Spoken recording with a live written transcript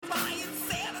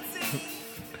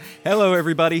Hello,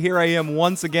 everybody. Here I am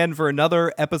once again for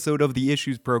another episode of the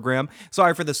Issues program.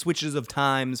 Sorry for the switches of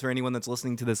times for anyone that's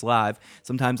listening to this live.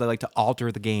 Sometimes I like to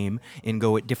alter the game and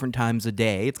go at different times of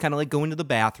day. It's kind of like going to the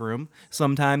bathroom.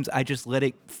 Sometimes I just let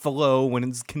it flow when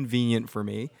it's convenient for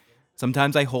me.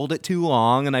 Sometimes I hold it too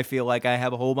long and I feel like I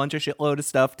have a whole bunch of shitload of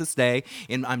stuff to say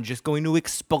and I'm just going to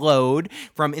explode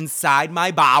from inside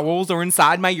my bowels or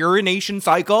inside my urination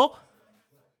cycle.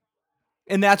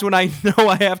 And that's when I know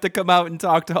I have to come out and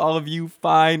talk to all of you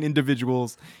fine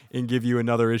individuals and give you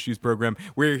another Issues program.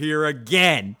 We're here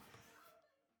again.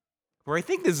 Or I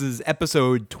think this is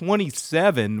episode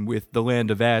 27 with the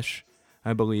Land of Esh,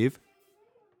 I believe.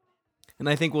 And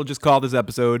I think we'll just call this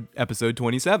episode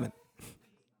 27.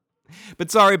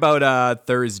 But sorry about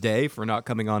Thursday for not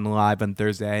coming on live on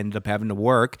Thursday. I ended up having to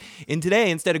work. And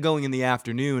today, instead of going in the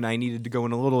afternoon, I needed to go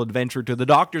on a little adventure to the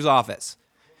doctor's office.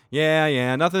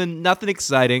 Yeah, nothing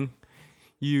exciting.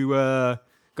 You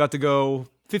got to go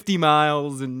 50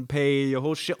 miles and pay a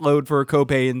whole shitload for a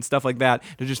copay and stuff like that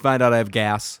to just find out I have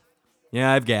gas.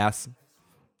 Yeah, I have gas.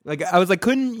 Like I was like,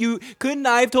 couldn't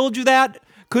I have told you that?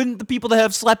 Couldn't the people that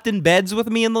have slept in beds with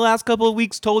me in the last couple of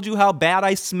weeks told you how bad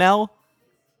I smell?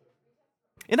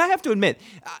 And I have to admit,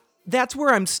 that's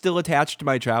where I'm still attached to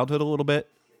my childhood a little bit.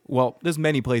 Well, there's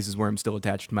many places where I'm still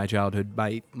attached to my childhood.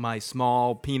 My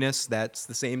small penis, that's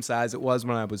the same size it was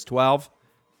when I was 12.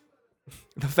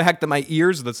 The fact that my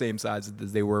ears are the same size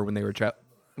as they were when they were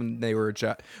a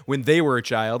child.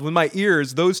 When my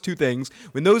ears, those two things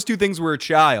were a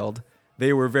child,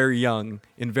 they were very young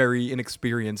and very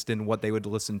inexperienced in what they would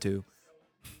listen to.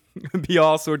 It'd be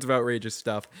all sorts of outrageous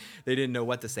stuff. They didn't know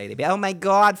what to say. They'd be, oh my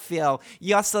God, Phil,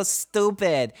 you're so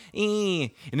stupid. And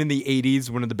in the 80s,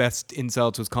 one of the best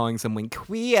insults was calling someone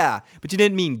queer. But you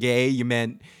didn't mean gay, you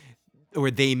meant, or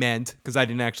they meant, because I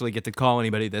didn't actually get to call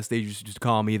anybody this, they used to just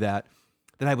call me that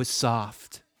I was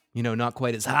soft. You know, not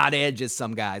quite as hot edge as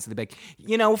some guys. They'd be like,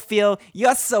 Phil,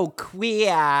 you're so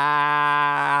queer.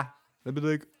 I'd be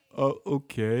like, oh,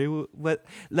 okay. What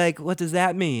does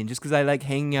that mean? Just because I like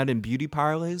hanging out in beauty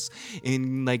parlors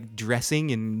and like dressing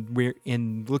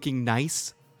and looking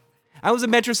nice? I was a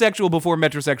metrosexual before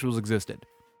metrosexuals existed.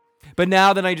 But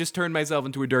now that I just turned myself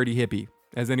into a dirty hippie,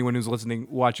 as anyone who's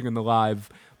watching on the live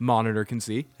monitor can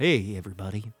see. Hey,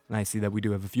 everybody. And I see that we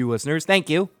do have a few listeners. Thank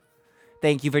you.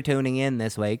 Thank you for tuning in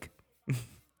this week.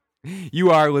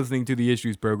 You are listening to the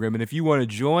Issues program, and if you want to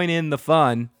join in the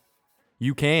fun,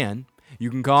 you can. You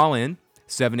can call in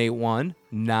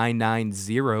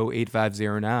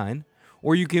 781-990-8509,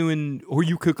 or you can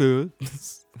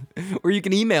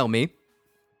email me.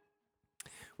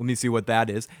 Let me see what that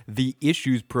is.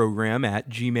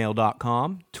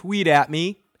 theissuesprogram@gmail.com. Tweet at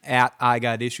me at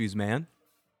IGotIssuesMan.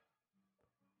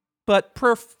 But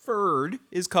preferred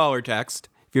is caller text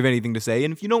if you have anything to say.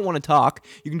 And if you don't want to talk,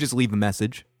 you can just leave a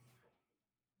message.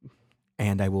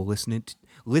 And I will listen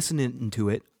into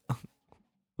it a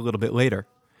little bit later.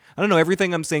 I don't know,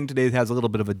 everything I'm saying today has a little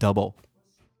bit of a double.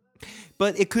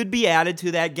 But it could be added to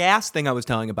that gas thing I was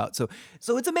telling about. So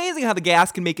it's amazing how the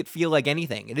gas can make it feel like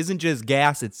anything. It isn't just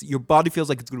gas, it's your body feels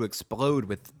like it's going to explode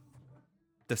with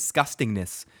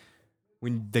disgustingness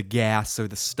when the gas or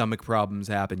the stomach problems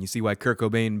happen. You see why Kurt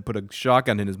Cobain put a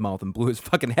shotgun in his mouth and blew his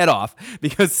fucking head off,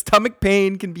 because stomach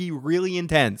pain can be really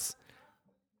intense. It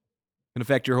can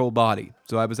affect your whole body.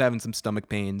 So I was having some stomach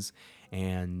pains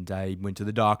and I went to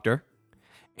the doctor.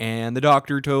 And the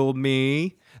doctor told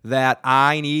me that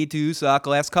I need to suck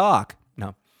less cock.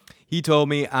 No. He told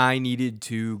me I needed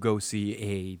to go see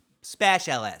a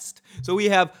specialist. So we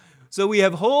have a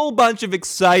whole bunch of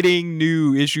exciting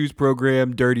new Issues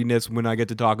program dirtiness when I get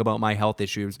to talk about my health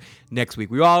issues next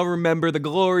week. We all remember the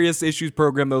glorious Issues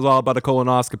program that was all about a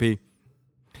colonoscopy.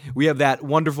 We have that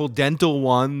wonderful dental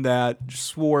one that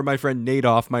swore my friend Nate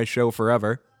off my show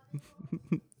forever.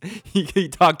 He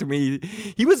talked to me.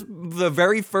 He was the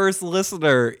very first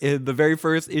listener in the very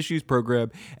first Issues program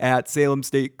at Salem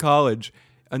State College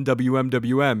on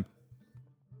WMWM.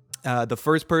 The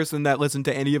first person that listened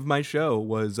to any of my show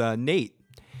was Nate.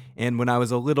 And when I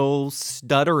was a little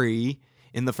stuttery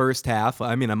in the first half,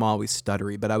 I mean, I'm always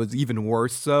stuttery, but I was even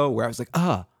worse so, where I was like,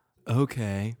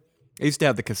 okay. I used to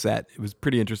have the cassette. It was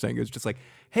pretty interesting. It was just like,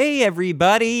 hey,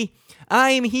 everybody,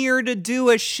 I'm here to do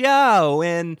a show,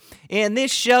 and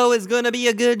this show is going to be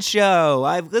a good show.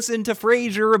 I've listened to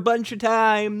Frasier a bunch of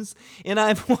times, and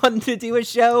I've wanted to do a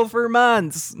show for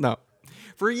months. No,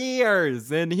 for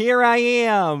years, and here I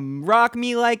am. Rock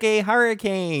me like a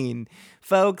hurricane.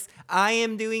 Folks, I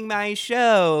am doing my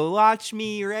show. Watch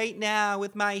me right now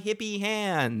with my hippie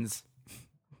hands.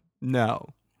 No.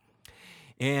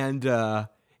 And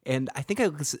I think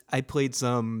I played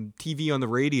some TV on the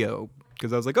radio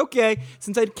Because I was like, okay,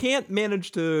 since I can't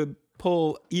manage to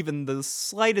pull even the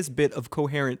slightest bit of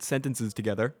coherent sentences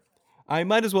together, I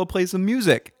might as well play some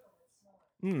music.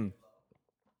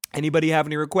 Anybody have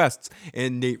any requests?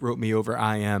 And Nate wrote me over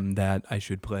IM that I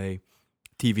should play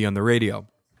TV on the radio.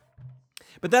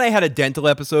 But then I had a dental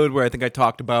episode where I think I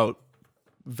talked about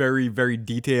very, very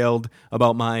detailed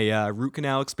about my root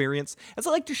canal experience, as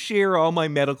I like to share all my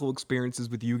medical experiences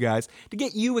with you guys to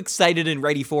get you excited and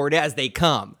ready for it as they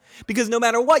come. Because no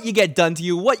matter what you get done to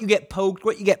you, what you get poked,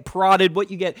 what you get prodded, what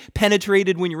you get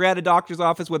penetrated when you're at a doctor's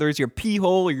office, whether it's your pee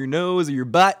hole or your nose or your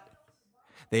butt,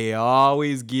 they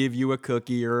always give you a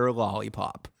cookie or a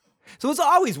lollipop. So it's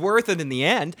always worth it in the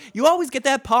end. You always get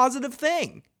that positive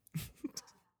thing.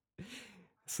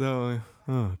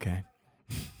 Okay.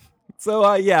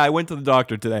 So, yeah, I went to the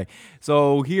doctor today.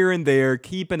 So here and there,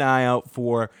 keep an eye out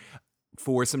for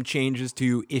some changes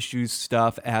to issues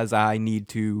stuff as I need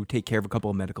to take care of a couple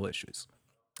of medical issues.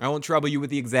 I won't trouble you with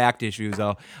the exact issues.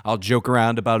 I'll joke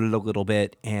around about it a little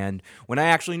bit. And when I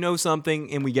actually know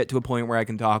something and we get to a point where I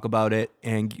can talk about it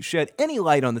and shed any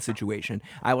light on the situation,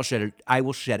 I will shed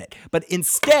it. But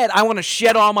instead, I want to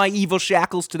shed all my evil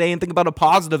shackles today and think about a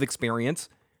positive experience.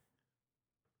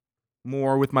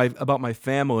 More about my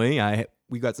family.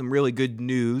 We got some really good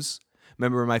news.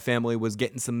 Remember, my family was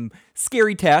getting some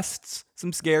scary tests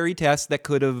that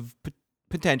could have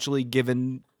potentially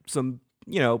given some,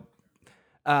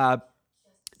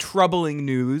 troubling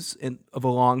news of a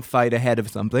long fight ahead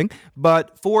of something.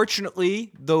 But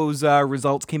fortunately, those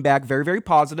results came back very, very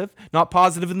positive. Not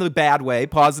positive in the bad way,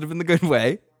 positive in the good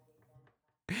way.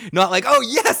 Not like, oh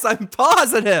yes, I'm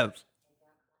positive.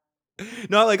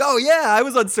 Not like, oh yeah, I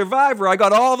was on Survivor. I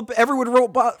got everyone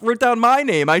wrote down my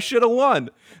name. I should have won.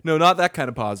 No, not that kind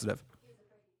of positive.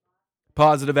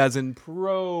 Positive as in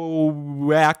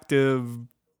proactive,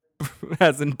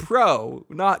 as in pro,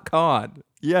 not con.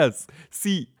 Yes,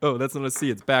 C. Oh, that's not a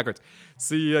C. It's backwards.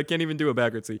 C. I can't even do a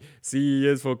backwards C. C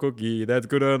is for cookie. That's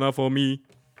good enough for me.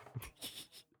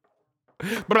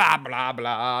 Blah blah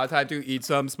blah. Time to eat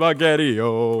some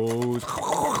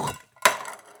SpaghettiOs.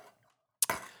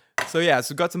 So yeah,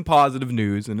 so got some positive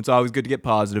news, and it's always good to get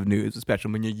positive news,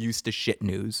 especially when you're used to shit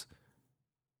news.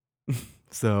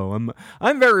 So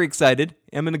I'm very excited.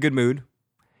 I'm in a good mood.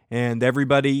 And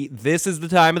everybody, this is the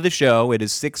time of the show. It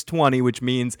is 6:20, which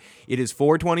means it is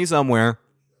 4:20 somewhere.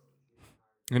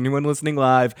 Anyone listening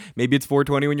live, maybe it's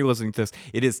 4:20 when you're listening to this.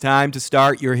 It is time to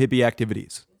start your hippie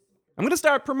activities. I'm going to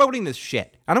start promoting this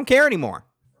shit. I don't care anymore.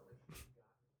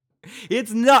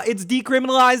 It's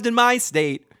decriminalized in my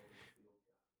state.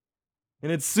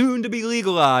 And it's soon to be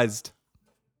legalized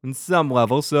on some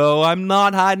level, so I'm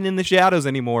not hiding in the shadows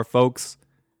anymore, folks.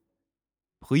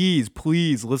 Please,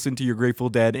 please listen to your Grateful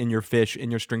Dead and your Fish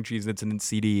and your String Cheese Incident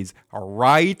CDs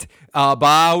right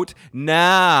about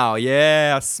now.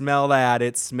 Yeah, smell that.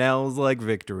 It smells like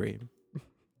victory.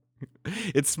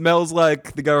 It smells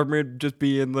like the government just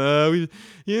being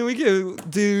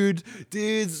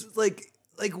dudes, like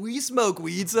we smoke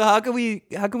weed, so how can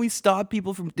we stop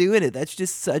people from doing it? That's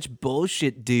just such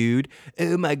bullshit, dude.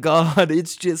 Oh my god,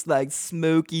 it's just like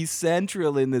smoky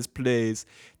central in this place.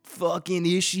 Fucking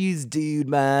issues, dude,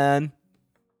 man.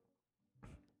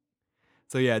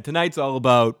 So yeah, tonight's all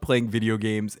about playing video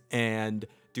games and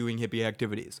doing hippie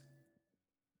activities.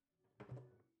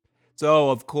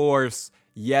 So of course,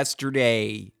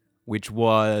 yesterday, which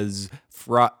was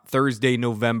Thursday,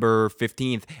 November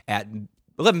 15th at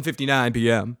 11:59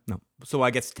 p.m. No, so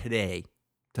I guess today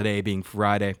being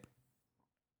Friday,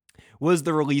 was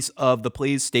the release of the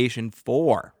PlayStation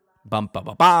 4. Bum, bum,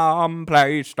 bum, bum,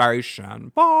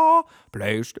 PlayStation 4,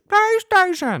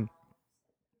 PlayStation.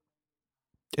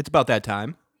 It's about that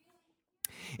time.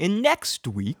 And next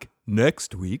week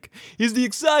is the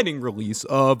exciting release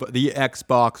of the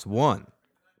Xbox One.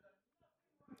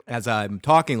 As I'm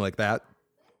talking like that,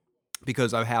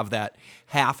 because I have that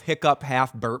half hiccup,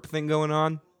 half burp thing going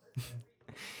on.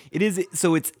 It is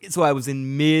so I was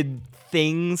in mid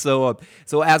thing, so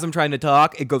as I'm trying to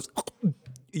talk, it goes.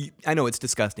 I know it's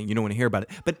disgusting. You don't want to hear about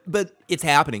it, but it's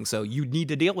happening, so you need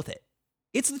to deal with it.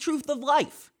 It's the truth of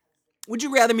life. Would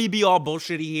you rather me be all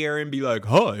bullshitty here and be like,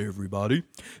 "Hi everybody,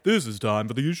 this is time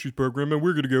for the issues program, and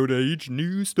we're gonna go to each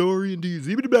news story and do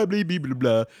blah blah blah blah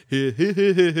blah."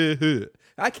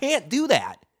 I can't do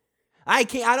that. I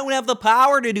don't have the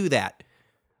power to do that.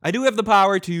 I do have the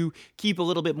power to keep a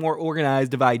little bit more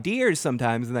organized of ideas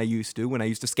sometimes than I used to, when I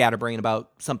used to scatterbrain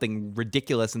about something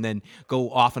ridiculous and then go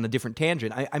off on a different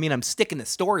tangent. I mean, I'm sticking the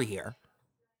story here.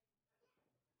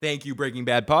 Thank you, Breaking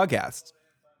Bad Podcast.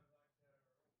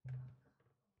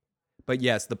 But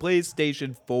yes, the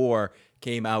PlayStation 4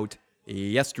 came out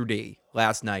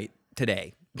last night.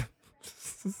 today.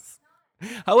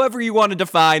 However you want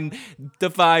to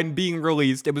define being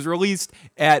released. It was released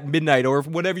at midnight or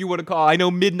whatever you want to call it. I know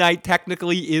midnight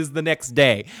technically is the next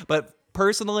day, but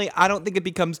personally, I don't think it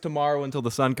becomes tomorrow until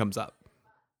the sun comes up.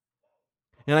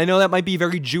 And I know that might be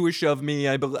very Jewish of me.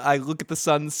 I look at the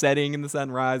sun setting and the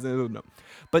sun rising. I don't know.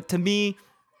 But to me,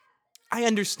 I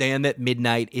understand that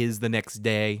midnight is the next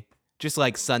day, just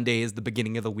like Sunday is the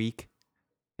beginning of the week.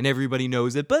 And everybody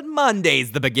knows it, but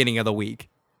Monday's the beginning of the week.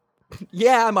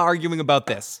 Yeah, I'm arguing about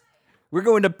this. We're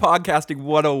going to Podcasting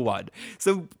 101.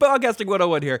 So, Podcasting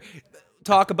 101 here.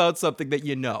 Talk about something that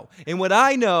you know. And what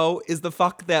I know is the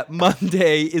fuck that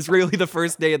Monday is really the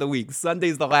first day of the week.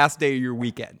 Sunday's the last day of your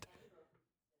weekend.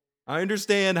 I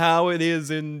understand how it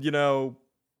is in,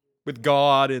 with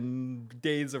God and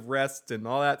days of rest and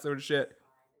all that sort of shit.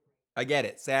 I get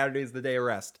it. Saturday's the day of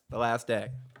rest, the last day.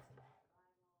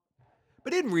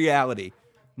 But in reality,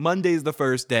 Monday's the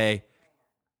first day,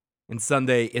 and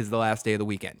Sunday is the last day of the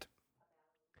weekend.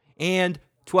 And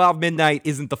 12 midnight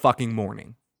isn't the fucking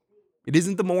morning. It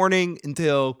isn't the morning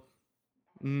until,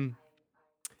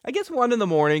 I guess 1 in the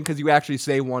morning, because you actually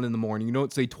say 1 in the morning. You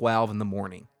don't say 12 in the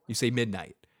morning. You say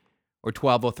midnight. Or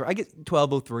 12:03. I get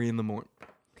 12:03 in the morning.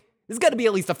 There's got to be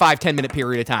at least a 5-10 minute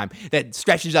period of time that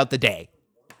stretches out the day.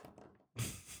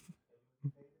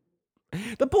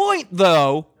 The point,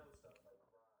 though,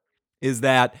 is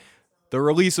that the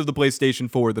release of the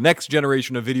PlayStation 4, the next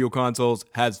generation of video consoles,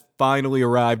 has finally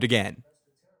arrived again.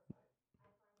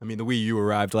 I mean, the Wii U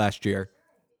arrived last year.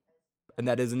 And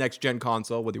that is a next-gen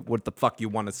console, what the fuck you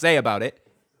want to say about it.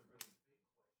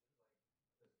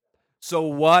 So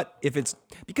what if it's...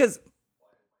 Because,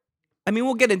 I mean,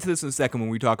 we'll get into this in a second when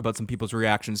we talk about some people's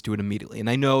reactions to it immediately. And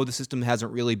I know the system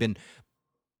hasn't really been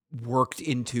worked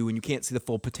into, and you can't see the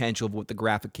full potential of what the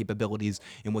graphic capabilities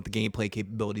and what the gameplay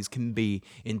capabilities can be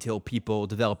until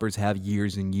developers have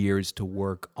years and years to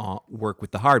work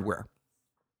with the hardware.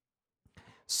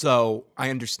 So I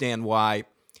understand why,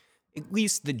 at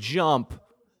least the jump,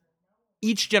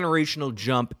 each generational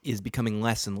jump is becoming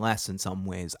less and less in some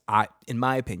ways. In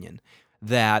my opinion,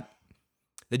 that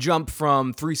the jump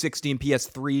from 360 and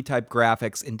PS3 type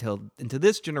graphics into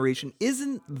this generation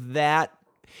isn't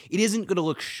going to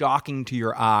look shocking to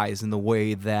your eyes in the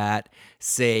way that,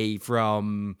 say,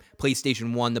 from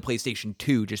PlayStation 1 to PlayStation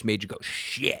 2 just made you go,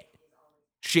 shit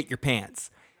your pants.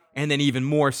 And then even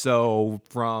more so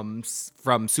from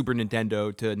Super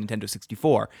Nintendo to Nintendo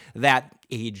 64. That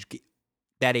age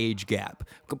gap.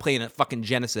 Playing a fucking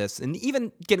Genesis and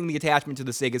even getting the attachment to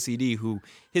the Sega CD, who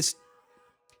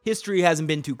history hasn't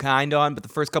been too kind on, but the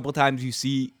first couple of times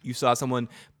you saw someone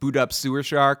boot up Sewer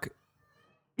Shark,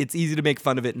 it's easy to make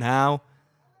fun of it now,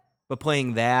 but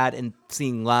playing that and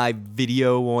seeing live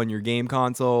video on your game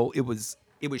console, it was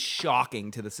shocking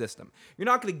to the system. You're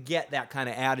not going to get that kind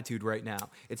of attitude right now.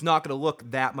 It's not going to look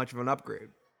that much of an upgrade.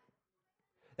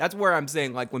 That's where I'm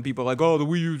saying, like, when people are like, oh, the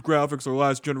Wii U's graphics are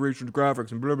last generation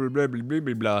graphics and blah, blah, blah, blah, blah,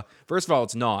 blah, blah. First of all,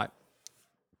 it's not.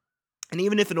 And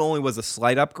even if it only was a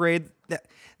slight upgrade,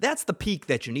 that's the peak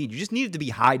that you need. You just need it to be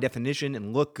high definition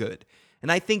and look good.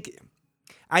 And I think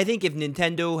if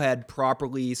Nintendo had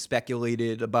properly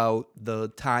speculated about the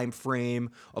time frame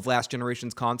of last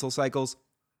generation's console cycles,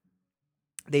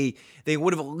 they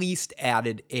would have at least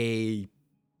added a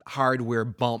hardware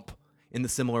bump in the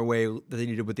similar way that they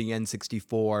did with the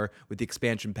N64, with the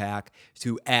expansion pack,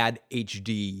 to add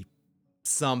HD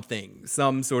something,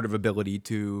 some sort of ability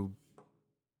to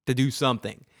do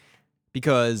something.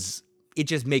 Because it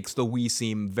just makes the Wii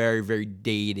seem very, very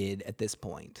dated at this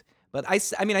point. But I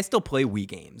still play Wii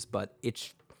games, but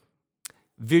it's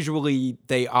visually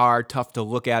they are tough to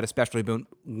look at, especially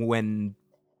when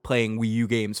playing Wii U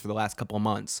games for the last couple of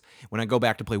months. When I go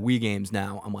back to play Wii games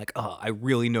now, I'm like, oh, I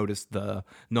really noticed the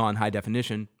non-high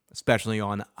definition, especially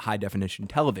on high-definition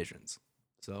televisions.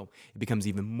 So it becomes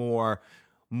even more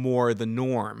the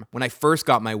norm. When I first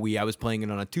got my Wii, I was playing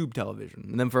it on a tube television.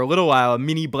 And then for a little while, a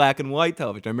mini black and white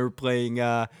television. I remember playing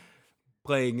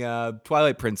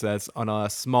Twilight Princess on a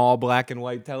small black and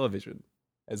white television,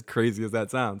 as crazy as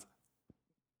that sounds,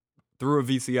 through a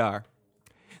VCR.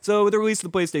 So with the release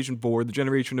of the PlayStation 4, the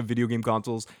generation of video game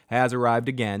consoles has arrived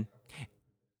again.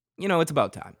 It's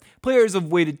about time. Players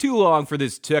have waited too long for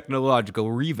this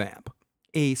technological revamp.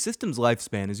 A system's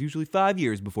lifespan is usually 5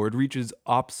 years before it reaches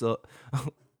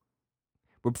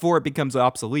before it becomes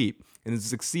obsolete and is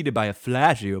succeeded by a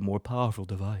flashier, more powerful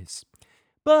device.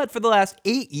 But for the last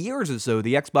 8 years or so,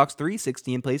 the Xbox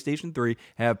 360 and PlayStation 3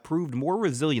 have proved more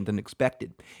resilient than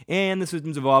expected. And the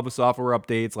systems evolve with software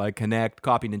updates like Kinect,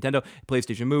 copy Nintendo,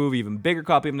 PlayStation Move, even bigger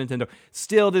copy of Nintendo.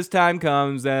 Still, this time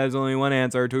comes, there's only one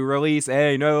answer: to release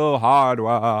a new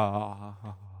hardware.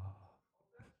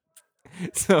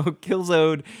 So,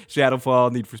 Killzone,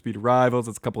 Shadowfall, Need for Speed Rivals,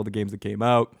 that's a couple of the games that came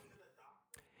out.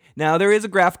 Now, there is a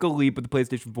graphical leap with the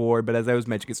PlayStation 4, but as I was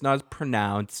mentioning, it's not as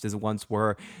pronounced as it once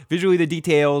were. Visually, the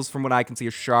details, from what I can see,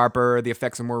 are sharper. The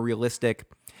effects are more realistic.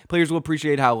 Players will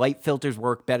appreciate how light filters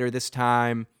work better this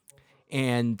time.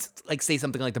 And, like, say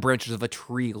something like the branches of a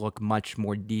tree look much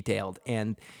more detailed.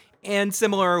 And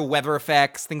similar weather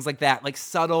effects, things like that. Like,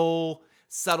 subtle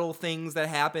things that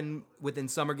happen within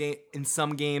some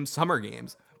games. Summer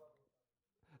games,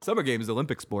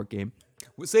 Olympic sport game,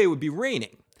 would say it would be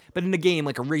raining. But in a game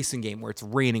like a racing game where it's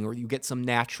raining or you get some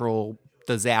natural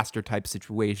disaster type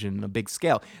situation on a big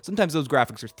scale, sometimes those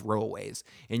graphics are throwaways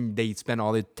and they spend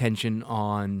all the attention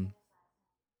on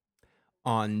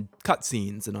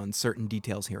cutscenes and on certain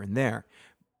details here and there.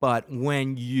 But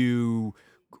when you're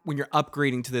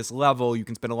upgrading to this level, you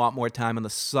can spend a lot more time on the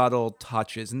subtle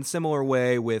touches. In a similar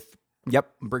way with, I'm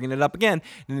bringing it up again,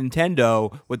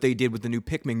 Nintendo, what they did with the new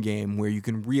Pikmin game, where you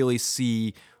can really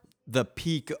see the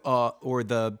peak or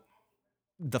the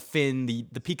fin,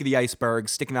 the peak of the iceberg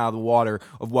sticking out of the water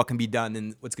of what can be done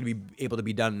and what's going to be able to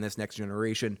be done in this next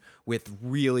generation, with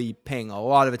really paying a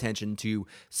lot of attention to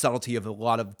subtlety of a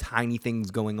lot of tiny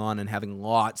things going on and having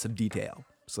lots of detail.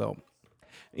 So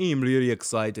I'm really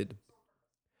excited.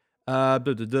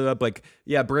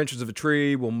 Branches of a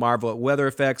tree will marvel at weather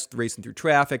effects, racing through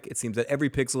traffic. It seems that every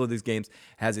pixel of these games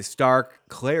has a stark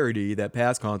clarity that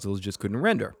past consoles just couldn't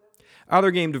render.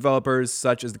 Other game developers,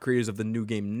 such as the creators of the new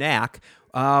game Knack,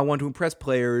 want to impress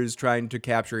players trying to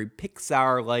capture a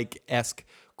Pixar-like-esque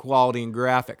quality and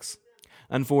graphics.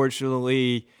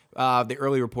 Unfortunately, the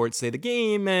early reports say the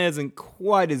game isn't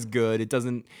quite as good. It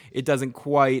doesn't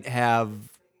quite have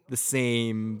the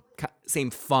same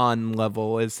fun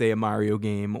level as, say, a Mario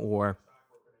game or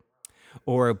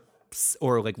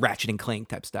like Ratchet and Clank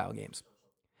type style games.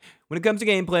 When it comes to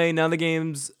gameplay, none of the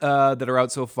games that are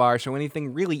out so far show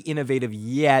anything really innovative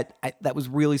yet. That was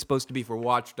really supposed to be for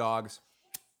Watch Dogs.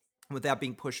 With that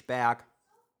being pushed back,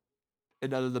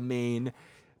 another of the main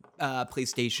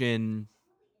PlayStation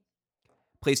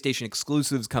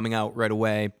exclusives coming out right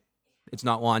away. It's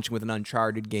not launching with an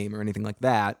Uncharted game or anything like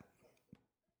that.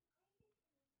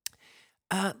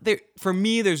 For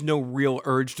me, there's no real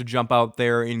urge to jump out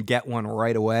there and get one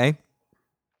right away.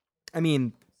 I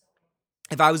mean,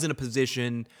 if I was in a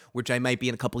position, which I might be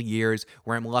in a couple years,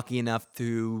 where I'm lucky enough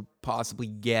to possibly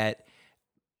get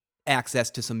access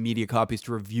to some media copies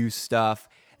to review stuff,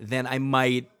 then I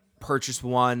might purchase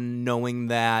one knowing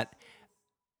that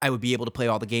I would be able to play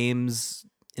all the games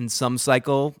in some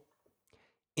cycle.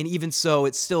 And even so,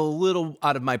 it's still a little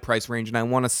out of my price range, and I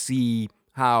want to see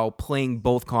how playing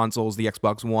both consoles, the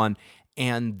Xbox One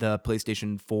and the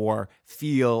PlayStation 4,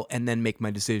 feel, and then make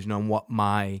my decision on what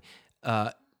my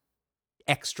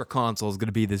extra console is going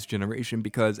to be this generation.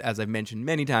 Because as I've mentioned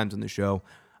many times on the show,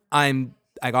 I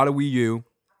got a Wii U.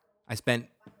 I spent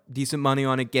decent money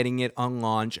on it getting it on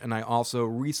launch, and I also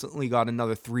recently got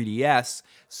another 3DS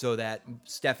so that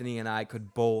Stephanie and I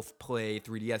could both play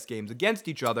 3DS games against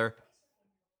each other.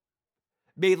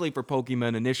 Mainly for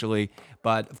Pokemon initially,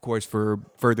 but of course for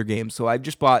further games. So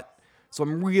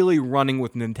I'm really running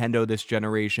with Nintendo this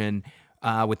generation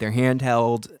with their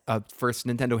handheld. First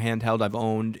Nintendo handheld I've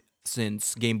owned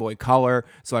since Game Boy Color.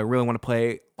 So I really want to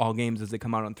play all games as they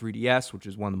come out on 3DS, which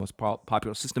is one of the most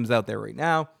popular systems out there right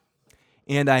now.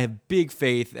 And I have big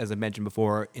faith, as I mentioned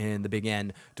before, in the Big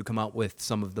N to come out with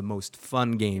some of the most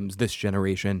fun games this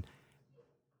generation,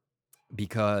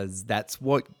 because that's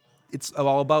what it's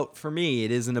all about for me.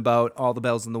 It isn't about all the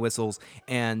bells and the whistles,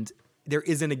 and there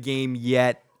isn't a game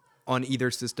yet on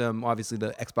either system. Obviously,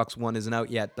 the Xbox One isn't out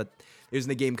yet, but there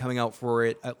isn't a game coming out for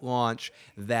it at launch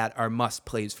that are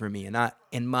must-plays for me. And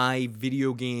in my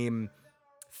video game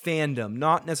fandom,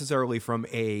 not necessarily from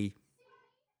a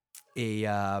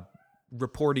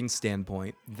reporting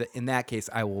standpoint. In that case,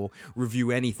 I will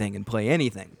review anything and play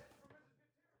anything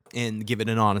and give it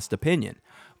an honest opinion.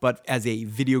 But as a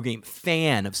video game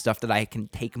fan of stuff that I can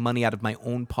take money out of my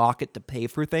own pocket to pay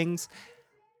for things,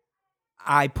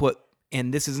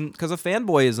 and this isn't because of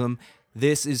fanboyism,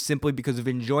 this is simply because of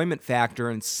enjoyment factor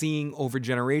and seeing over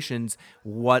generations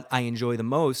what I enjoy the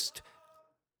most.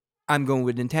 I'm going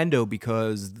with Nintendo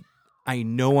because I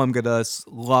know I'm going to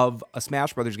love a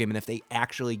Smash Brothers game, and if they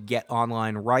actually get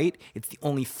online right, it's the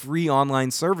only free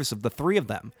online service of the three of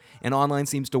them. And online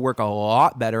seems to work a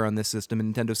lot better on this system,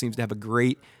 and Nintendo seems to have a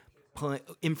great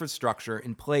infrastructure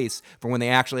in place for when they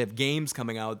actually have games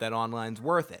coming out that online's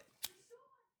worth it.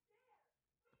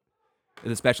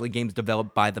 And especially games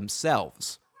developed by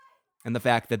themselves. And the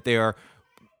fact that they're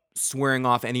swearing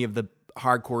off any of the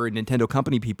hardcore Nintendo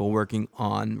company people working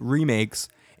on remakes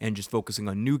and just focusing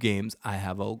on new games, I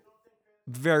have a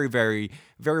very, very,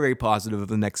 very, very positive of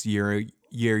the next year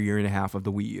and a half of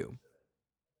the Wii U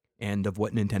and of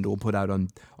what Nintendo will put out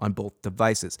on both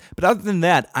devices. But other than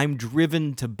that, I'm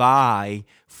driven to buy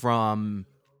from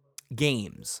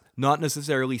games, not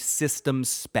necessarily system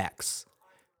specs.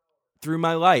 Through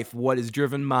my life, what has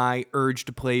driven my urge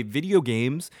to play video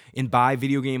games and buy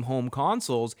video game home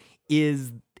consoles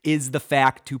is the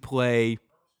fact to play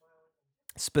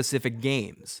specific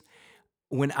games.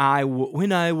 When I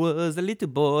was a little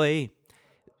boy,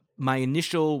 my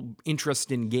initial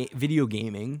interest in video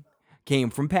gaming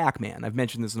came from Pac-Man. I've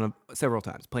mentioned this several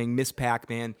times, playing Miss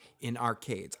Pac-Man in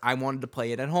arcades. I wanted to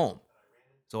play it at home.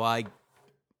 So I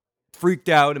freaked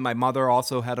out, and my mother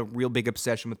also had a real big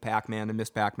obsession with Pac-Man and Miss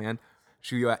Pac-Man.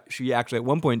 She actually at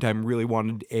one point in time really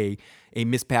wanted a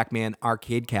Miss Pac-Man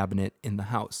arcade cabinet in the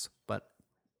house, but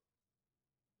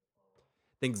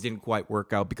things didn't quite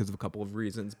work out because of a couple of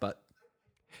reasons, but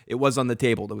it was on the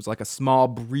table. There was like a small,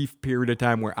 brief period of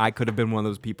time where I could have been one of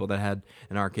those people that had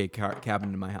an arcade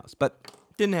cabinet in my house, but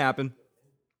didn't happen.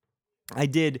 I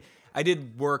did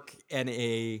work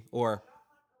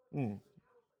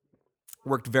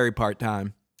worked very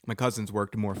part-time. My cousins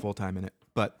worked more full-time in it,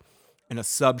 but in a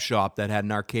sub shop that had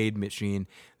an arcade machine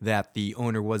that the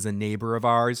owner was a neighbor of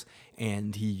ours,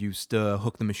 and he used to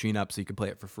hook the machine up so you could play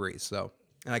it for free.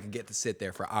 And I could get to sit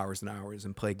there for hours and hours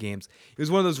and play games. It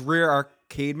was one of those rare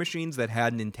arcade machines that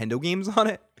had Nintendo games on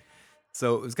it,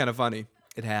 so it was kind of funny.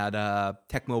 It had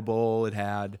Tecmo Bowl. It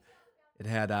had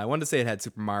I wanted to say it had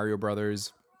Super Mario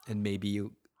Brothers and maybe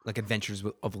like Adventures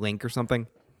of Link or something.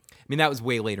 I mean, that was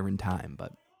way later in time,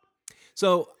 but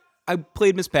so I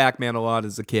played Miss Pac-Man a lot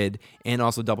as a kid, and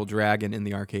also Double Dragon in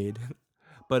the arcade.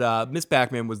 But Miss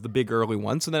Pac-Man was the big early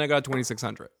one, so then I got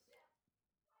 2600.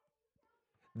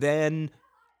 Then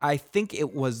I think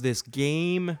it was this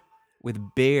game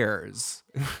with bears.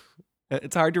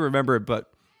 It's hard to remember it,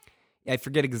 but I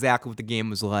forget exactly what the game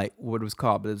was like, what it was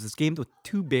called, but it was this game with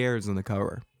two bears on the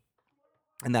cover.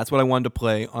 And that's what I wanted to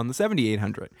play on the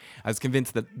 7800. I was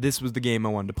convinced that this was the game I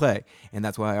wanted to play, and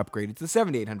that's why I upgraded to the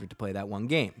 7800 to play that one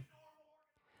game.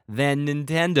 Then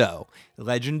Nintendo,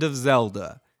 Legend of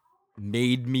Zelda,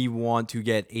 made me want to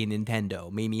get a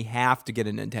Nintendo, made me have to get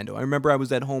a Nintendo. I remember I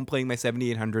was at home playing my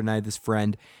 7800, and I had this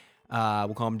friend,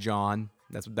 we'll call him John,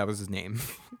 that was his name,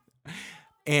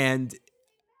 and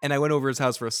I went over his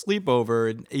house for a sleepover,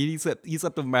 and he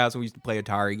slept over my house, and we used to play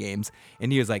Atari games,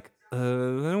 and he was like, I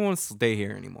don't want to stay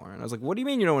here anymore. And I was like, what do you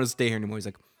mean you don't want to stay here anymore? He's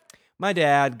like, my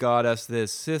dad got us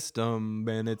this system,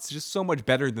 and it's just so much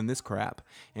better than this crap.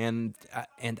 And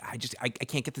I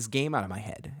can't get this game out of my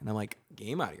head. And I'm like,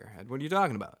 game out of your head? What are you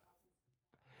talking about?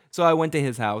 So I went to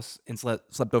his house and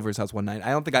slept over his house one night.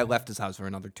 I don't think I left his house for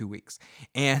another 2 weeks.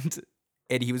 And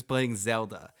he was playing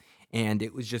Zelda. And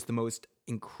it was just the most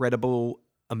incredible,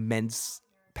 immense,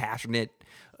 passionate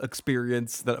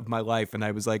experience of my life. And I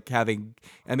was like a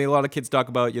lot of kids talk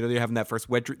about, they're having that first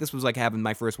wet dream. This was like having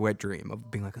my first wet dream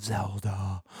of being like,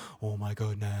 Zelda, oh my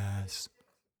goodness.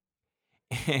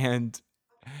 And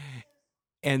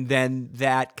then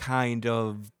that kind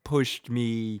of pushed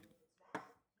me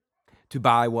to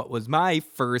buy what was my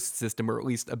first system, or at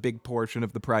least a big portion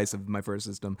of the price of my first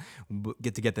system,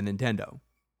 get the Nintendo.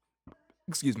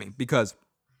 Excuse me, because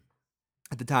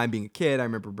at the time, being a kid, I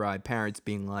remember my parents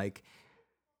being like,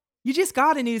 you just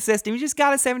got a new system. You just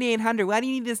got a 7800. Why do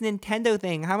you need this Nintendo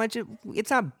thing? How much? It's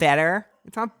not better.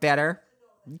 It's not better.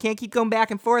 You can't keep going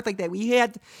back and forth like that. You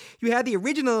had the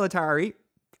original Atari.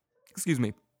 Excuse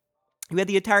me. You had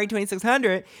the Atari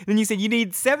 2600, and then you said you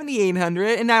need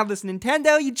 7800, and now this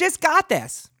Nintendo, you just got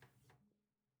this.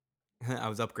 I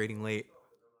was upgrading late.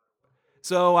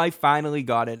 So I finally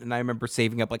got it, and I remember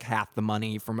saving up like half the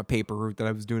money from a paper route that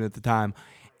I was doing at the time,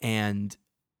 and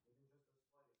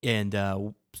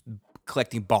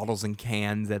collecting bottles and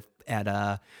cans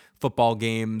at football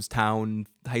games,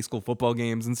 high school football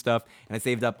games and stuff. And I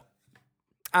saved up,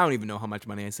 I don't even know how much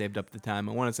money I saved up at the time.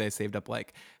 I want to say I saved up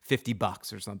like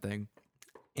 $50 or something.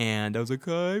 And I was like,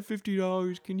 hi,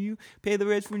 $50. Can you pay the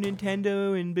rest for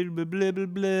Nintendo and blah, blah, blah, blah,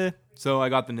 blah. So I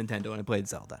got the Nintendo and I played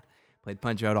Zelda. Played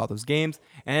Punch-Out, all those games.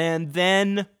 And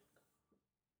then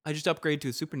I just upgraded to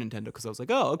a Super Nintendo because I was like,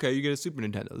 oh, okay, you get a Super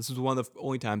Nintendo. This was one of the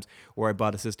only times where I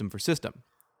bought a system for system.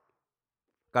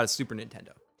 Got a Super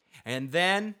Nintendo. And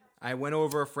then I went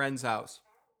over a friend's house.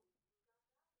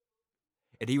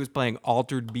 And he was playing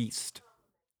Altered Beast.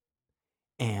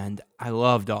 And I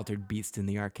loved Altered Beast in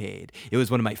the arcade. It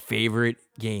was one of my favorite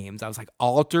games. I was like,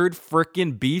 Altered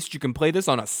frickin' Beast? You can play this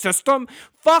on a system?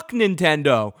 Fuck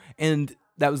Nintendo! And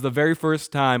that was the very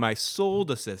first time I sold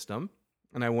a system.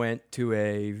 And I went to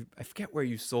I forget where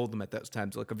you sold them at those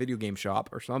times, like a video game shop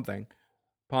or something.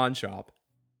 Pawn shop.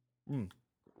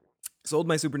 Sold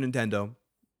my Super Nintendo.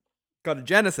 Got a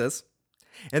Genesis.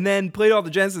 And then played all the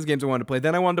Genesis games I wanted to play.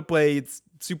 Then I wanted to play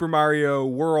Super Mario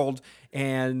World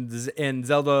and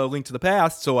Zelda Link to the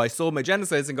Past. So I sold my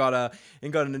Genesis and got a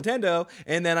Nintendo.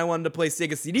 And then I wanted to play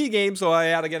Sega CD games, so I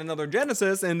had to get another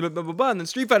Genesis and blah, blah, blah, blah, and then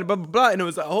Street Fighter, blah, blah, blah. And it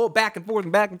was a whole back and forth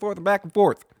and back and forth and back and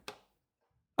forth.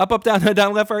 Up, down,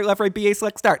 down, left, right, BA,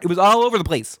 select, start. It was all over the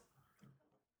place.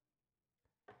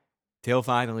 Till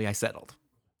finally I settled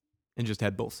and just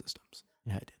had both systems.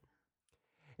 Yeah, I did.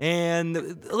 And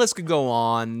the list could go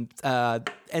on.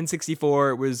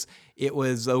 N64, it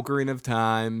was Ocarina of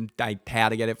Time. I had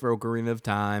to get it for Ocarina of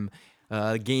Time.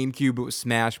 GameCube, it was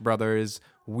Smash Brothers.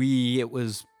 Wii, it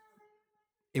was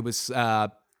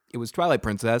Twilight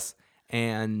Princess.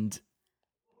 And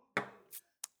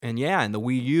yeah, and the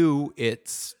Wii U,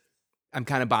 I'm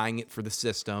kind of buying it for the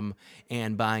system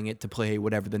and buying it to play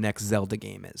whatever the next Zelda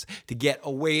game is, to get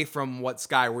away from what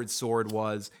Skyward Sword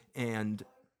was and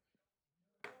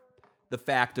the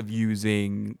fact of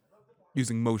using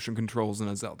motion controls in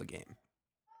a Zelda game.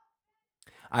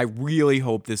 I really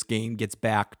hope this game gets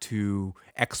back to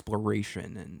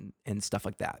exploration and stuff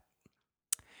like that.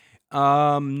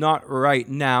 Not right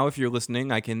now. If you're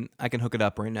listening, I can hook it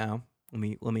up right now. Let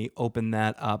me open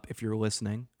that up if you're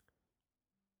listening.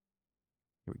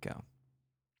 Here we go.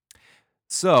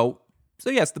 So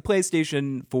yes, the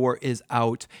PlayStation 4 is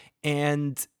out,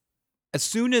 and as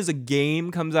soon as a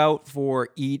game comes out for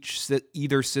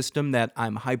either system that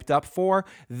I'm hyped up for,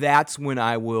 that's when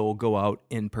I will go out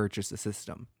and purchase a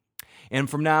system. And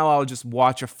from now, I'll just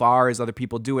watch afar as other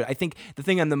people do it. I think the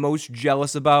thing I'm the most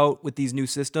jealous about with these new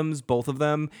systems, both of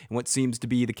them, and what seems to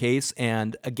be the case,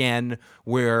 and again,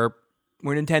 where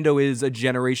Nintendo is a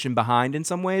generation behind in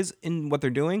some ways in what they're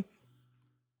doing,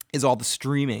 is all the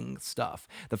streaming stuff.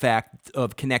 The fact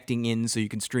of connecting in so you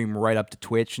can stream right up to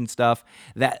Twitch and stuff.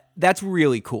 That's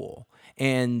really cool.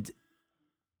 And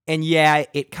yeah,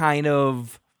 it kind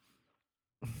of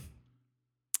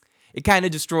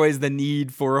destroys the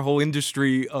need for a whole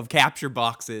industry of capture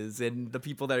boxes and the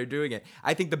people that are doing it.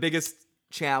 I think the biggest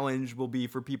challenge will be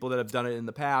for people that have done it in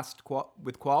the past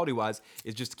with quality wise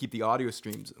is just to keep the audio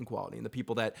streams in quality, and the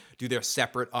people that do their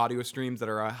separate audio streams that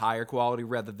are a higher quality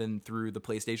rather than through the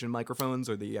PlayStation microphones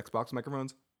or the Xbox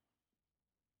microphones.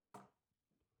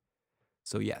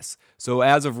 So yes, so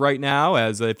as of right now,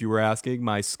 as if you were asking,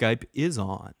 my Skype is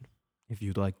on. If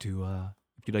you'd like to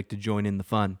join in the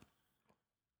fun,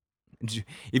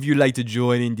 if you'd like to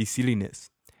join in the silliness.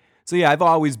 So yeah, I've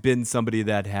always been somebody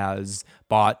that has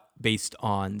bought based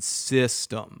on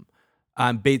system.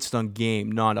 I'm based on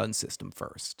game, not on system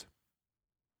first.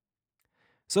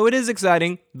 So it is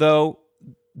exciting, though,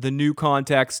 the new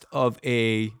context, sorry,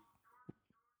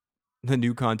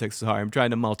 I'm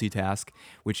trying to multitask,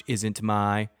 which isn't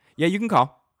my... Yeah, you can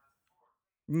call.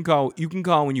 You can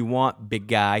call when you want, big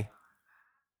guy.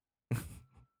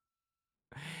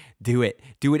 Do it.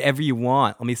 Do whatever you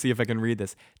want. Let me see if I can read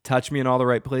this. Touch me in all the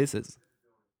right places.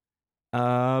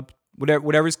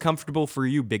 Whatever's comfortable for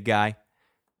you, big guy.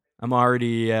 I'm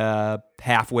already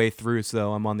halfway through,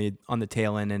 so I'm on the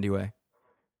tail end anyway.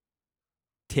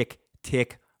 Tick,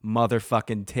 tick,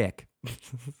 motherfucking tick.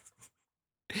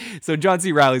 So John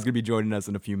C. Riley's gonna be joining us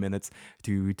in a few minutes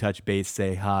to touch base,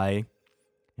 say hi,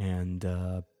 and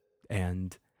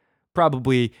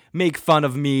probably make fun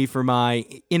of me for my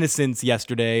innocence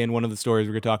yesterday in one of the stories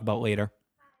we're going to talk about later.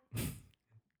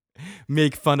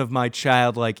 Make fun of my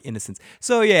childlike innocence.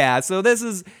 So yeah, that's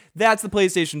the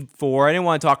PlayStation 4. I didn't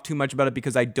want to talk too much about it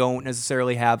because I don't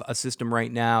necessarily have a system right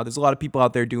now. There's a lot of people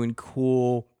out there doing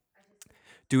cool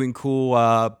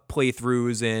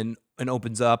playthroughs and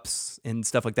opens ups and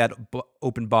stuff like that,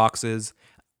 open boxes,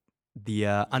 the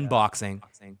unboxing.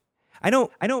 I don't.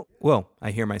 Whoa,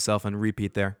 I hear myself on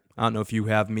repeat there. I don't know if you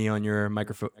have me on your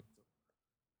microphone.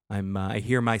 I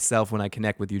hear myself when I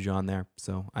connect with you, John, there.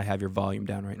 So I have your volume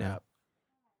down right now.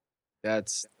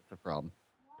 That's the problem.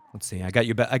 Let's see. I got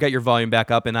your volume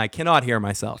back up, and I cannot hear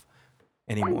myself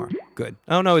anymore. Good.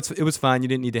 Oh no, it was fine. You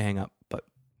didn't need to hang up, but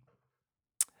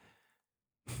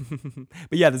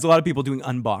But yeah, there's a lot of people doing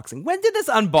unboxing. When did this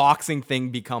unboxing thing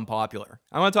become popular?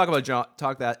 I want to talk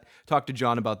about talk to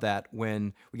John about that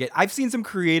when we get. I've seen some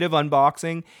creative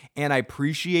unboxing, and I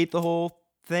appreciate the whole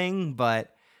thing,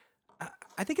 but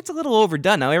I think it's a little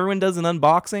overdone. Now everyone does an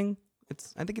unboxing.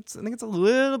 I think it's a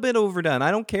little bit overdone.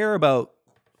 I don't care about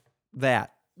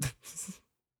that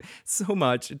so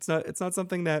much. It's not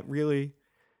something that really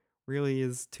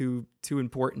is too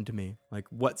important to me. Like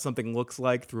what something looks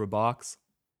like through a box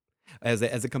as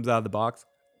it comes out of the box.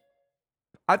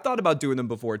 I've thought about doing them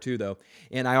before too, though,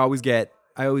 and I always get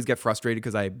frustrated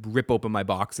because I rip open my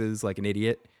boxes like an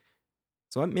idiot.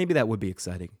 So maybe that would be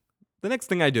exciting. The next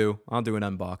thing I do, I'll do an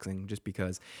unboxing just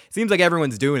because it seems like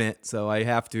everyone's doing it. So I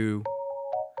have to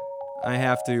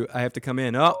come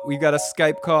in. Oh, we got a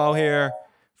Skype call here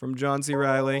from John C.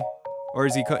 Riley, or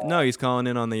is he? No, he's calling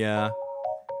in on the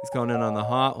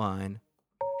hotline.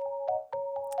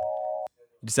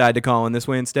 Decided to call in this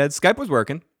way instead. Skype was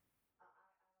working.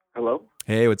 Hello.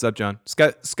 Hey, what's up, John?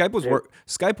 Skype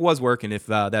was working. If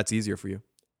that's easier for you.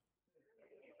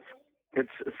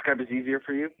 Skype is easier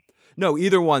for you. No,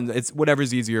 either one. It's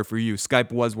whatever's easier for you.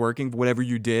 Skype was working. Whatever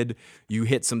you did, you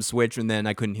hit some switch, and then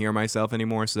I couldn't hear myself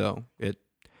anymore. So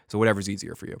whatever's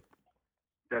easier for you.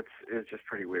 It's just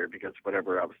pretty weird because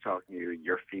whatever I was talking to you,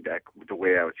 your feedback, the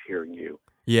way I was hearing you.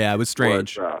 Yeah, it was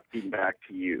strange. Was feedback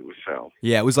to you. So.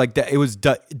 Yeah, it was like it was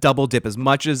double dip. As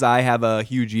much as I have a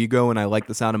huge ego and I like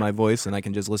the sound of my voice and I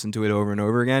can just listen to it over and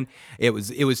over again, it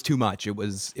was too much. It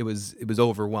was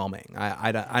overwhelming.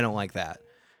 I don't like that.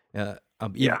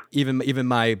 Even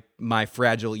my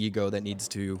fragile ego that needs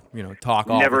to talk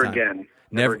all the time.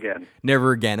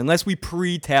 Never again. Unless we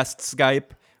pre-test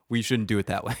Skype, we shouldn't do it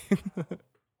that way.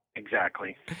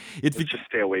 Exactly. Let's just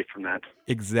stay away from that.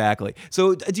 Exactly.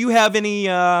 So, do you have any?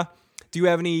 Are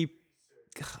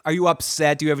you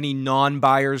upset? Do you have any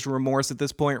non-buyer's remorse at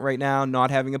this point right now, not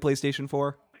having a PlayStation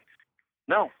 4?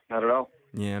 No, not at all.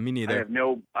 Yeah, me neither.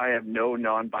 I have no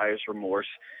non-buyer's remorse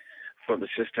for the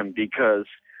system because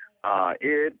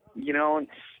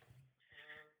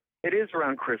it is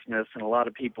around Christmas, and a lot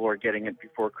of people are getting it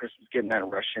before Christmas, getting that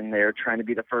rush in there, trying to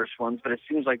be the first ones. But it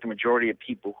seems like the majority of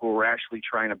people who are actually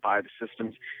trying to buy the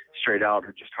systems straight out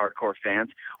are just hardcore fans,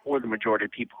 or the majority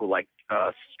of people who like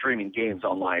streaming games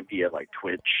online via like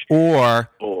Twitch or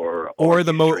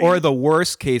the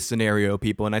worst case scenario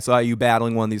people. And I saw you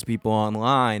battling one of these people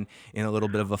online in a little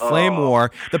bit of a flame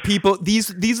war. The people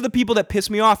these are the people that piss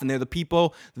me off, and they're the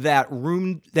people that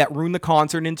ruin the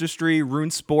concert industry, ruin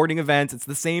sporting events. It's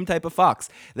the same type of fucks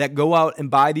that go out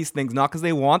and buy these things not because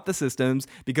they want the systems,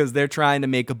 because they're trying to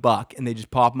make a buck, and they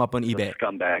just pop them up on eBay.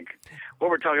 Scumbag. What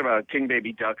we're talking about, King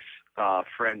Baby Duck's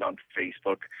friend on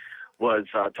Facebook was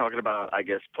talking about, I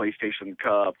guess, PlayStation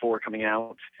 4 coming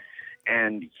out,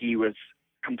 and he was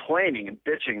complaining and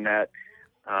bitching that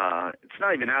it's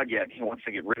not even out yet. He wants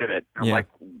to get rid of it. I'm like,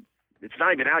 it's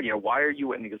not even out yet. Why are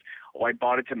you? And he goes, oh, I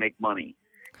bought it to make money.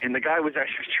 And the guy was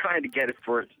actually trying to get it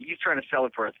he's trying to sell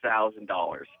it for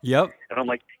 $1,000. Yep. And I'm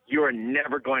like, you are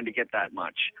never going to get that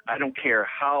much. I don't care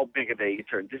how big of a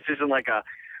turn. This isn't like a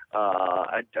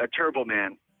Turbo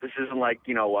Man. This isn't like,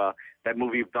 that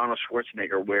movie of Donald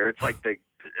Schwarzenegger where it's like the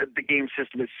game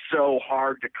system is so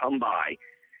hard to come by.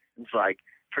 It's like,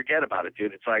 forget about it,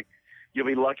 dude. It's like, you'll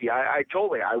be lucky. I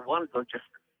wanted to just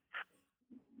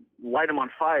light him on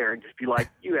fire and just be like,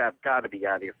 you have got to be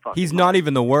out of your fucking He's mind. not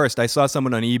even the worst. I saw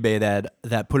someone on eBay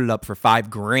that put it up for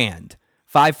 $5,000.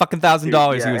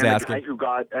 $5,000 he was asking. The guy who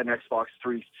got an Xbox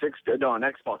 360, no, an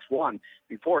Xbox One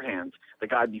beforehand, the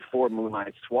guy before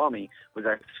Moonlight Swami was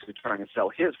actually trying to sell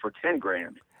his for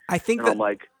 $10,000. I think I'm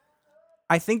like,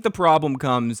 I think the problem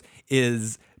comes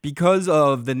is because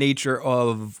of the nature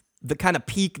of the kind of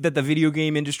peak that the video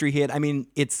game industry hit. I mean,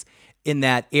 it's in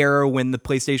that era when the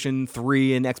PlayStation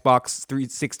 3 and Xbox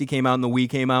 360 came out and the Wii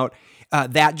came out.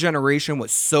 That generation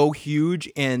was so huge,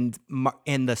 and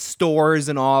the stores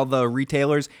and all the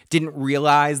retailers didn't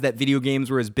realize that video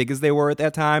games were as big as they were at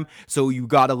that time. So you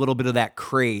got a little bit of that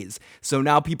craze. So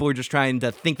now people are just trying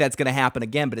to think that's going to happen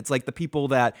again. But it's like the people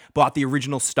that bought the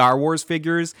original Star Wars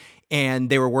figures and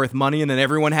they were worth money, and then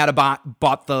everyone had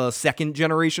bought the second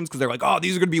generations because they're like, oh,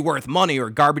 these are going to be worth money, or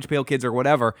Garbage Pail Kids or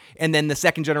whatever. And then the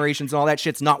second generations and all that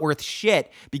shit's not worth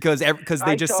shit because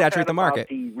they just saturate the market.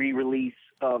 The re-release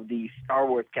of the Star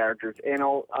Wars characters and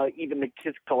all, even the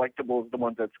Kiss collectibles, the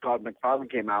ones that Scott McFarlane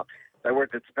came out, that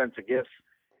worked at Spencer Gifts,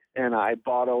 and I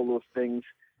bought all those things.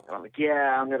 And I'm like,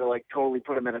 yeah, I'm gonna like totally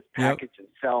put them in a package and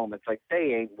sell them. It's like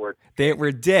they ain't worth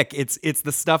dick. It's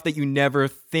the stuff that you never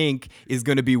think is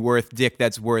going to be worth dick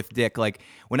that's worth dick. Like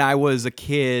when I was a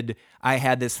kid, I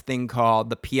had this thing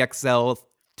called the PXL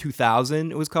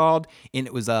 2000 it was called, and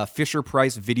it was a Fisher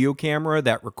Price video camera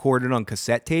that recorded on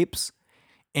cassette tapes.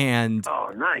 And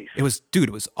Oh, nice. it was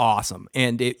awesome.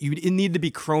 And it needed to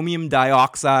be chromium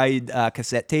dioxide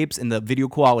cassette tapes, and the video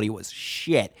quality was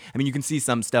shit. I mean, you can see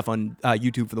some stuff on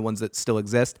YouTube for the ones that still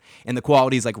exist, and the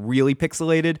quality is like really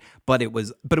pixelated, but it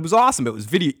was awesome. It was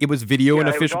video. It was video Yeah, in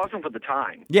a it Fisher. was awesome for the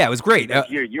time. Yeah, it was great. Because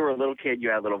you were a little kid, you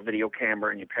had a little video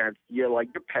camera, and your parents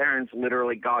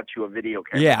literally got you a video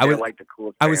camera. Yeah, They're like the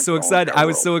coolest. I was so parents in the excited. whole I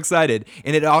was world. so excited,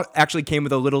 and it actually came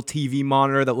with a little TV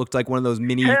monitor that looked like one of those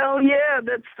mini. Hell yeah,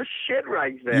 that's the shit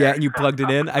right there. Yeah, and you plugged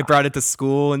it in. I brought it to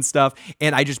school and stuff,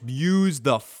 and I just used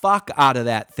the fuck out of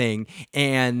that thing.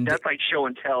 And That's like show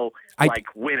and tell,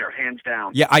 winner, hands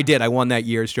down. yeah, I did. I won that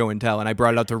year's show and tell, and I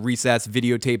brought it out to recess,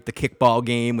 videotaped the kickball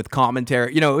game with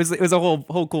commentary. You know, it was a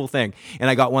whole cool thing. And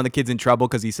I got one of the kids in trouble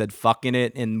because he said "fuck" in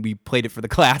it, and we played it for the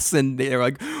class, and they were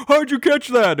like, "How'd you catch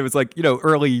that?" It was like,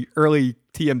 early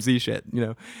TMZ shit,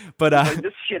 But Like,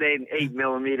 this shit ain't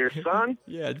 8mm, son.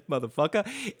 yeah, motherfucker.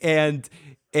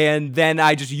 And then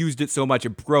I just used it so much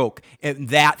it broke. And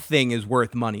that thing is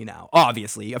worth money now.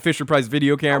 Obviously, a Fisher Price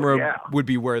video camera would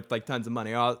be worth like tons of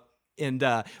money. But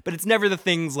it's never the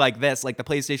things like this, like the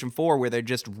PlayStation 4, where they're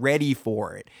just ready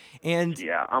for it. And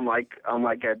Yeah, I'm like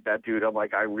that dude. I'm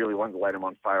like, I really wanted to light him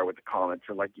on fire with the comments,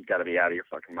 and like, you got to be out of your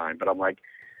fucking mind. But I'm like,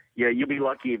 yeah, you'll be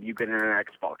lucky if you get an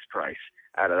Xbox price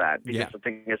out of that. Because the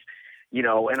thing is,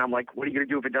 and I'm like, what are you gonna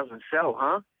do if it doesn't sell,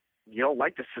 huh? You don't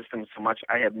like the system so much.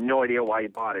 I have no idea why you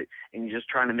bought it, and you're just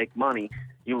trying to make money.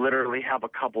 You literally have a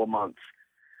couple of months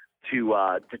to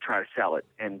try to sell it.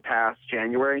 And past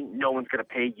January, no one's gonna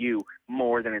pay you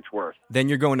more than it's worth. then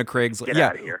you're going to Craigslist. Get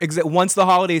out of here. Once the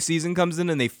holiday season comes in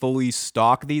and they fully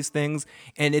stock these things,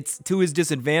 and it's to his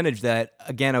disadvantage that,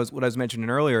 again, what I was mentioning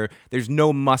earlier, there's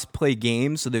no must-play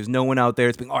games, so there's no one out there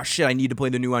that's being, oh shit, I need to play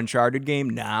the new Uncharted game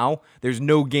now. There's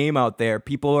no game out there.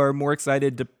 People are more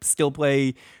excited to still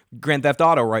play Grand Theft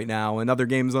Auto right now and other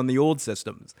games on the old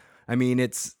systems. I mean,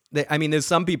 there's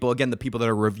some people, again, the people that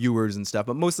are reviewers and stuff,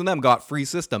 but most of them got free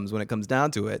systems when it comes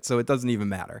down to it, so it doesn't even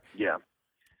matter. Yeah.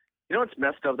 You know what's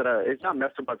messed up? It's not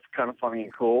messed up, but it's kind of funny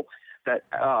and cool. That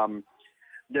have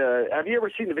you ever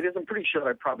seen the videos? I'm pretty sure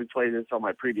I probably played this on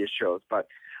my previous shows, but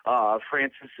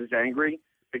Francis is angry.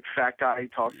 Big fat guy. He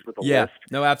talks with a Yeah, list.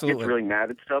 no, absolutely. Gets really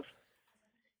mad at stuff.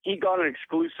 He got an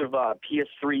exclusive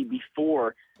PS3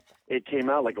 before it came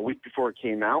out, like a week before it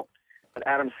came out. But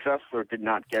Adam Sessler did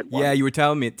not get one. Yeah, you were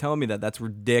telling me that. That's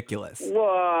ridiculous.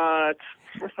 What?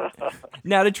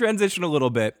 Now, to transition a little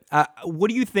bit, what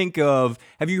do you think of?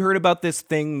 Have you heard about this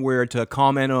thing where to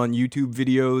comment on YouTube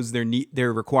videos,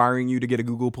 they're requiring you to get a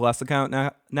Google Plus account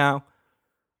now?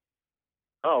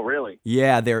 Oh, really?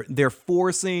 Yeah, they're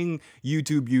forcing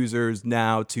YouTube users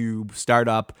now to start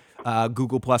up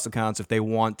Google Plus accounts if they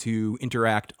want to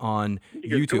interact on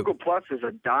Because YouTube. Google Plus is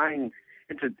a dying.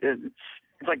 It's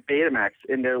like Betamax,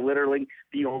 and they're literally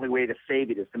the only way to save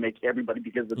it is to make everybody.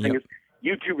 Because the thing is,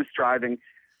 YouTube is thriving,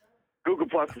 Google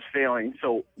Plus is failing.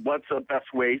 So, what's the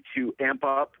best way to amp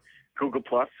up Google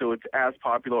Plus so it's as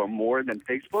popular or more than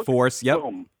Facebook? Force, yep.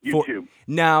 Boom, YouTube.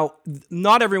 Now,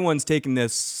 not everyone's taking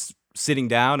this sitting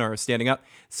down or standing up.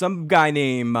 Some guy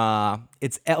named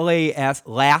it's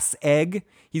Last Egg.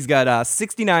 He's got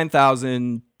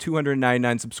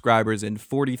 69,299 subscribers and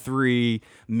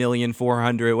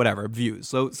 43,400,000 whatever views.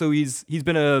 So he's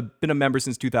been a member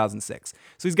since 2006.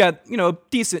 So he's got a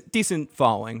decent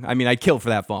following. I mean, I'd kill for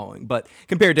that following, but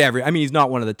compared to he's not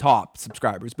one of the top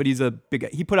subscribers, but he's a big guy.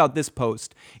 He put out this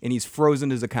post and he's frozen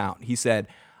his account. He said,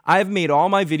 I have made all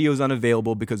my videos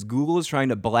unavailable because Google is trying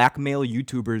to blackmail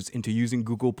YouTubers into using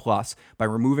Google Plus by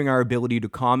removing our ability to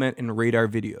comment and rate our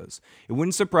videos. It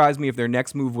wouldn't surprise me if their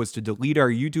next move was to delete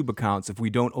our YouTube accounts if we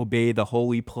don't obey the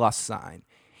holy plus sign.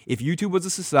 If YouTube was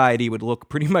a society, it would look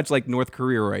pretty much like North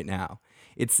Korea right now.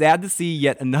 It's sad to see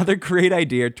yet another great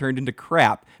idea turned into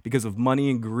crap because of money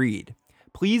and greed.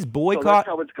 Please boycott. So that's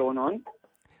how it's going on?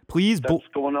 Please, That's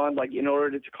going on. Like, in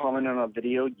order to comment on a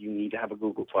video, you need to have a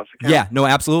Google Plus account. Yeah, no,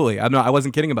 absolutely. I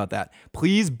wasn't kidding about that.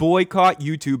 Please boycott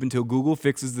YouTube until Google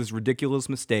fixes this ridiculous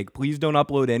mistake. Please don't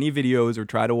upload any videos or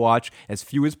try to watch as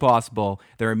few as possible.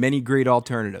 There are many great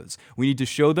alternatives. We need to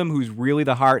show them who's really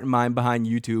the heart and mind behind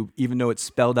YouTube, even though it's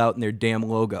spelled out in their damn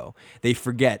logo. They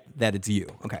forget that it's you.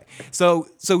 Okay, so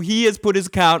he has put his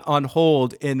account on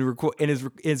hold and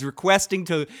is requesting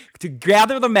to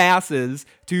gather the masses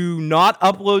to not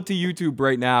upload to YouTube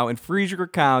right now and freeze your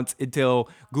accounts until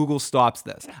Google stops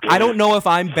this. I don't know if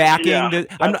I'm backing this.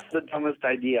 That's the dumbest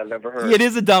idea I've ever heard. It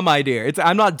is a dumb idea.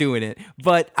 I'm not doing it,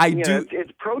 but I do.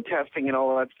 It's protesting and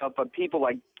all that stuff, but people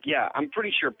I'm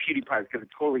pretty sure PewDiePie is going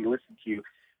to totally listen to you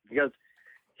because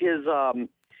his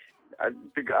a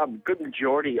good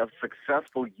majority of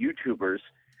successful YouTubers,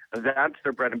 that's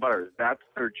their bread and butter. That's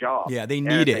their job. Yeah, they and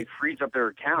need if it. they freeze up their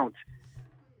account,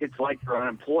 it's like they're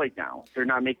unemployed now. They're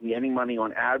not making any money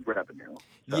on ad revenue.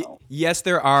 So. Yes,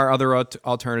 there are other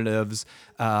alternatives.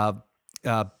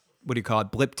 What do you call it?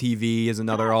 Blip TV is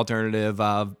another alternative.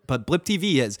 But Blip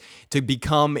TV is, to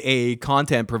become a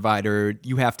content provider,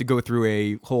 you have to go through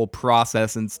a whole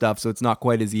process and stuff, so it's not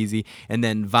quite as easy. And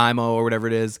then Vimeo or whatever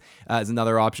it is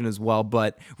another option as well.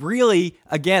 But really,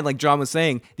 again, like John was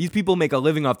saying, these people make a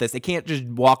living off this. They can't just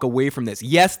walk away from this.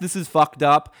 Yes, this is fucked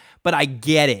up, but I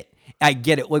get it. Like,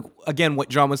 again, what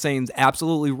John was saying is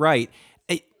absolutely right.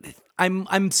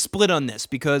 I'm split on this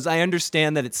because I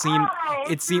understand that it seems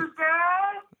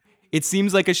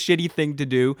like a shitty thing to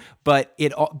do, but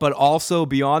also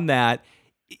beyond that,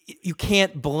 you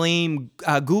can't blame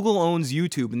Google owns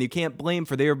YouTube, and you can't blame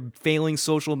for their failing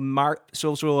social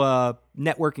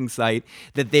networking site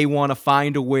that they want to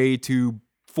find a way to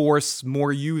force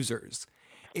more users.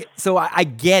 So I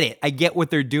get it. I get what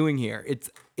they're doing here.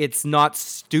 It's not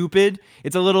stupid.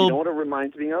 It's a little. You know what it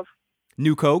reminds me of?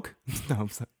 New Coke? No,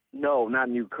 No, not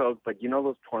New Coke, but you know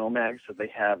those porno mags that they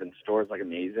have in stores like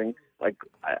Amazing? Like,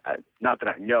 not that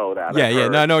I know that. Yeah.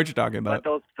 No, I know what you're talking about.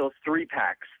 But those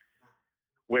 3-packs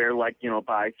where, like,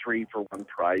 buy 3 for one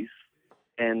price,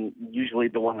 and usually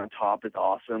the one on top is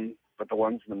awesome, but the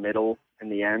ones in the middle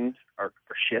and the end are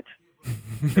shit.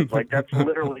 It's like, that's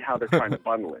literally how they're trying to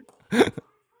bundle it.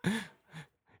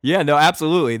 Yeah, no,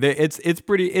 absolutely. It's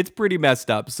pretty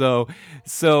messed up. So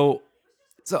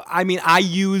I mean, I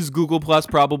use Google Plus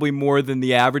probably more than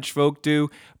the average folk do,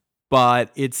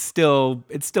 but it's still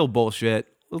bullshit.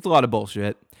 It's a lot of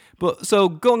bullshit. But so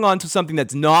going on to something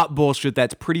that's not bullshit,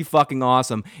 that's pretty fucking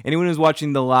awesome. Anyone who's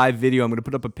watching the live video, I'm going to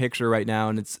put up a picture right now,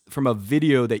 and it's from a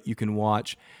video that you can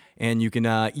watch, and you can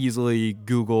easily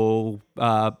Google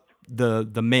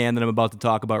the man that I'm about to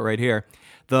talk about right here.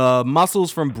 The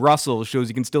Muscles from Brussels shows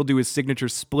he can still do his signature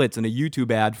splits in a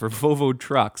YouTube ad for Volvo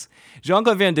trucks.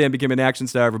 Jean-Claude Van Damme became an action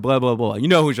star for blah, blah, blah. You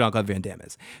know who Jean-Claude Van Damme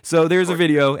is. So there's a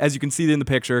video, as you can see in the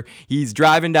picture. He's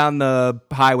driving down the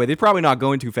highway. They're probably not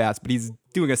going too fast, but he's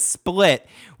doing a split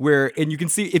and you can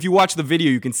see, if you watch the video,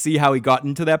 you can see how he got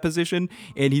into that position,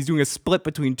 and he's doing a split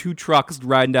between 2 trucks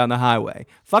riding down the highway.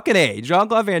 Fucking A.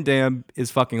 Jean-Claude Van Damme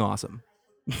is fucking awesome.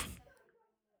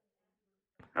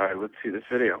 All right, let's see this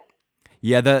video.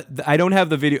 Yeah, I don't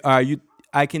have the video. I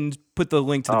can put the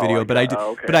link to the video, but I do.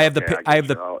 Okay, but I have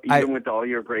even with all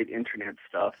your great internet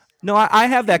stuff. No, I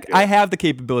have that. I have the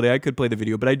capability. I could play the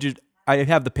video, but I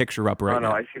have the picture up right now.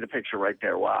 Oh no, I see the picture right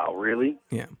there. Wow, really?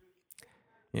 Yeah.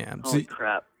 Holy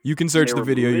crap! You can search the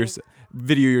video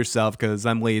yourself because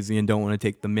I'm lazy and don't want to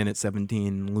take the minute 17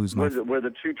 and lose my. Were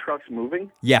the 2 trucks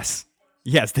moving? Yes,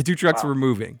 the 2 trucks were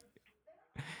moving.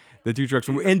 The 2 trucks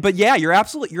but yeah, you're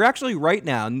actually right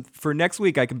now. And for next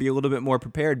week, I can be a little bit more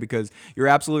prepared because you're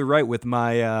absolutely right with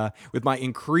my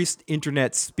increased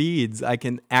internet speeds. I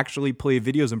can actually play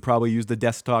videos and probably use the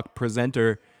desktop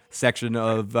presenter section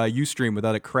of Ustream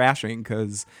without it crashing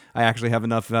because I actually have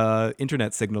enough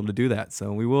internet signal to do that.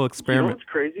 So we will experiment. You know what's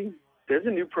crazy? There's a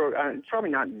new program. It's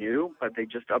probably not new, but they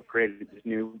just upgraded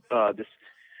this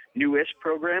newish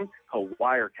program called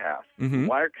Wirecast. Mm-hmm.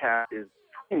 Wirecast is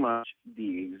much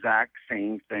the exact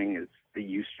same thing as the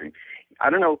Ustream. I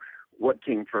don't know what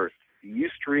came first, the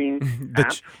Ustream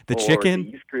app the or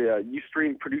chicken? the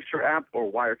Ustream producer app or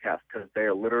Wirecast, because they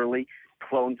are literally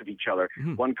clones of each other.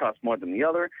 Mm-hmm. One costs more than the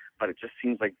other, but it just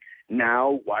seems like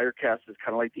now Wirecast is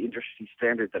kind of like the industry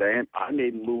standard that I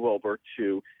made move over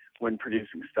to when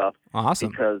producing stuff. Awesome.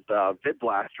 Because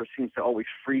VidBlaster seems to always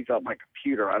freeze up my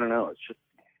computer. I don't know. It's just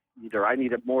either I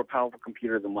need a more powerful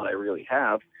computer than what I really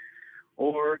have,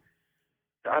 or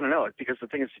I don't know. Because the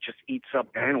thing is, it just eats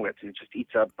up bandwidth and it just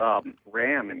eats up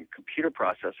RAM and computer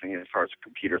processing as far as a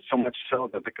computer. So much so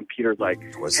that the computer's like.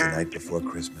 It was the night before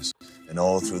Christmas, and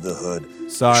all through the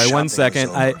hood. Sorry, 1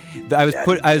 second. I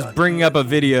was bringing up a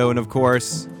video, and of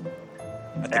course,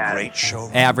 at the great show,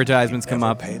 advertisements come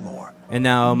up. Pay more. And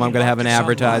now I'm going to have an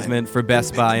advertisement for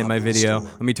Best Buy in my video.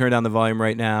 Let me turn down the volume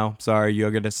right now. Sorry,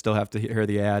 you're going to still have to hear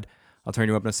the ad. I'll turn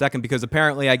you up in a second because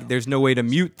apparently there's no way to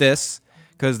mute this.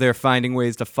 Because they're finding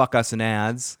ways to fuck us in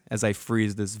ads as I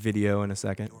freeze this video in a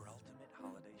second.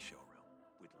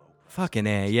 Fucking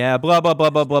A. Yeah, blah, blah,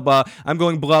 blah, blah, blah, blah. I'm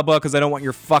going blah, blah because I don't want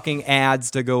your fucking ads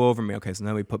to go over me. Okay, so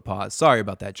now we put pause. Sorry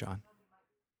about that, John.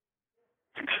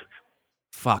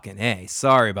 Fucking A.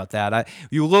 Sorry about that.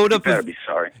 You better be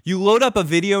sorry. You load up a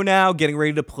video now, getting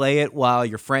ready to play it while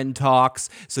your friend talks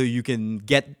so you can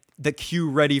get the cue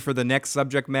ready for the next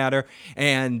subject matter,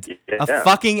 and a Yeah.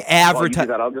 fucking While you do advertise.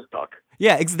 that, I'll just talk.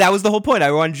 Yeah, that was the whole point.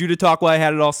 I wanted you to talk while I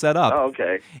had it all set up. Oh,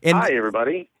 okay. And- Hi,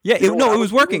 everybody. Yeah, You know what I it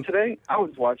was doing working. Today, I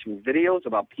was watching videos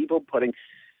about people putting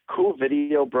cool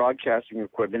video broadcasting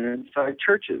equipment inside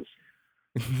churches.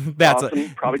 That's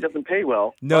Awesome. Probably doesn't pay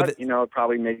well, No, but, it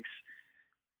probably makes...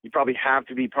 You probably have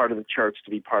to be part of the church to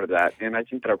be part of that, and I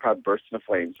think that I'd probably burst into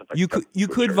flames. If I you stepped could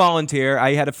into a church. volunteer.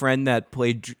 I had a friend that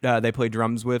they played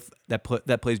drums with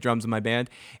that plays drums in my band,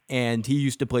 and he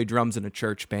used to play drums in a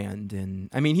church band.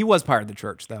 And I mean, he was part of the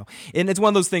church though, and it's one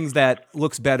of those things that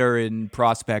looks better in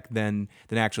prospect than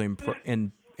actually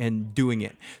in doing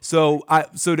it. So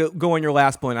to go on your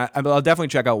last point, I'll definitely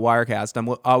check out Wirecast.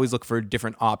 I always look for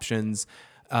different options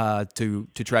to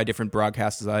try different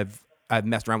broadcasts. I've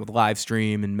messed around with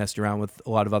Livestream and messed around with a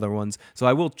lot of other ones. So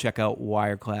I will check out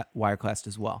Wirecast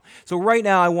as well. So right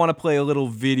now I want to play a little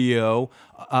video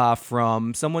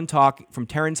from from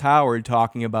Terrence Howard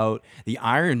talking about the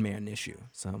Iron Man issue.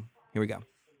 So here we go.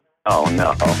 Oh,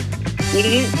 no.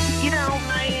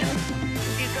 Man,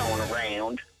 he's going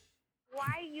around.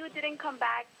 Why you didn't come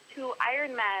back to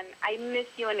Iron Man? I miss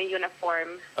you in a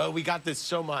uniform. Oh, we got this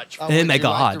so much. Oh my would you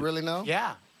God. like to really know?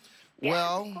 Yeah. Yeah,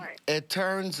 Well, of course. it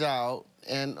turns out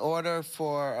in order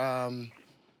for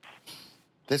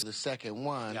the second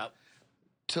one Yep.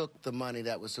 took the money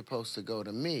that was supposed to go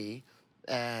to me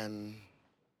and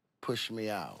pushed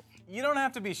me out. You don't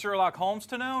have to be Sherlock Holmes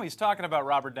to know. He's talking about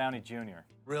Robert Downey Jr.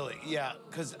 Really? Yeah.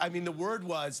 Because, the word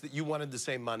was that you wanted the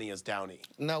same money as Downey.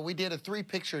 No, we did a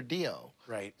 3-picture deal.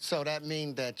 Right. So that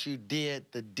means that you did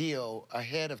the deal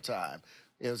ahead of time.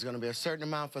 It was going to be a certain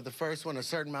amount for the first one, a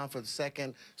certain amount for the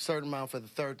second, certain amount for the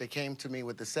third. They came to me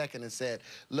with the second and said,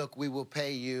 look, we will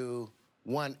pay you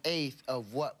 1/8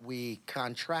 of what we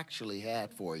contractually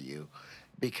had for you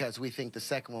because we think the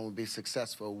second one would be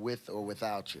successful with or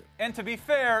without you. And to be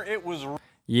fair, it was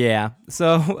Yeah.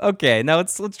 So okay, now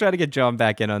let's try to get John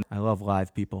back in on. I love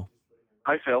live people.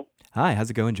 Hi, Phil. Hi, how's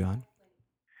it going, John?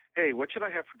 Hey, what should I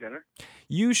have for dinner?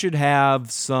 You should have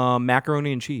some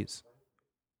macaroni and cheese.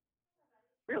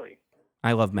 Really?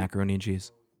 I love macaroni and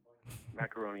cheese.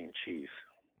 Macaroni and cheese.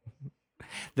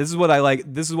 This is what I like.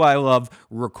 This is why I love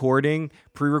recording,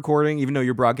 pre-recording, even though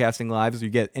you're broadcasting live. So you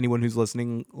get anyone who's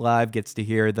listening live gets to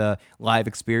hear the live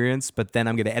experience. But then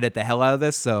I'm going to edit the hell out of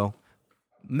this. So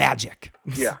magic.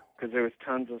 Yeah, because there was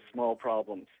tons of small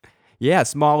problems. Yeah,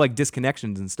 small like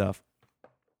disconnections and stuff.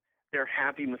 They're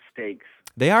happy mistakes.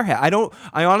 They are.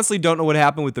 I honestly don't know what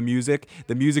happened with the music.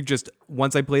 The music just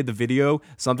once I played the video,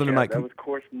 something in my that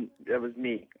was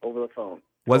me over the phone.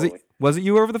 was Totally. it was it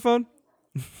you over the phone?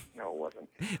 No, it wasn't.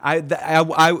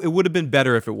 It would have been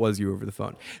better if it was you over the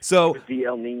phone. So It was the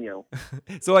El Nino.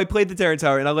 So I played the Terrence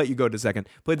Howard, and I'll let you go in a second.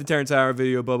 Played the Terrence Howard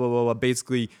video, blah, blah, blah, blah.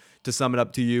 Basically, to sum it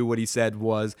up to you, what he said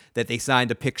was that they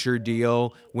signed a picture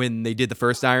deal when they did the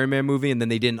first Iron Man movie, and then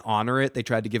they didn't honor it. They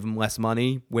tried to give him less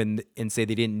money and say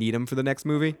they didn't need him for the next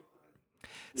movie.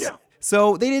 Yeah.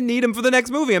 So they didn't need him for the next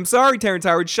movie. I'm sorry, Terrence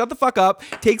Howard. Shut the fuck up.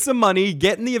 Take some money.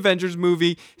 Get in the Avengers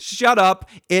movie. Shut up.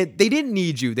 They didn't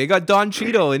need you. They got Don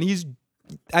Cheadle, and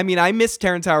I miss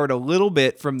Terrence Howard a little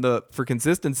bit for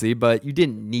consistency, but you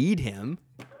didn't need him.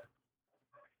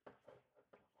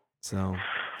 So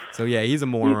yeah, he's a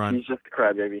moron. He's just a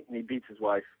crybaby. And he beats his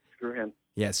wife. Screw him.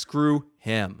 Yeah, screw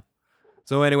him.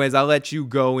 So anyways, I'll let you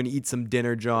go and eat some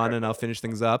dinner, John, and I'll finish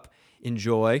things up.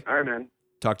 Enjoy. All right, man.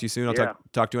 Talk to you soon. I'll Yeah.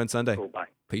 talk to you on Sunday. Cool, bye.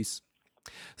 Peace.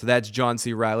 So that's John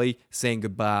C. Reilly saying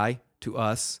goodbye to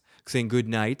us, saying good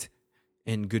night,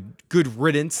 and good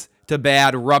riddance to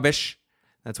bad rubbish.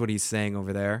 That's what he's saying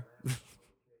over there.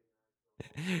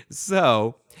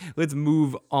 So let's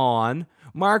move on.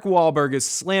 Mark Wahlberg is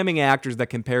slamming actors that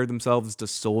compare themselves to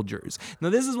soldiers. Now,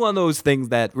 this is one of those things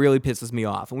that really pisses me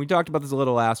off. And we talked about this a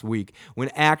little last week. When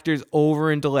actors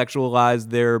over-intellectualize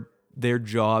their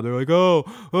job, they're like, oh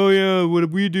yeah, what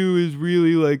we do is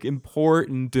really like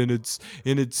important, and it's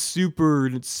super,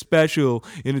 and it's special,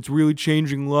 and it's really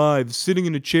changing lives. Sitting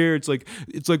in a chair, it's like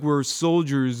we're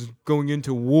soldiers going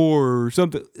into war or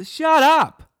something. Shut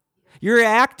up. You're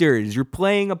actors. You're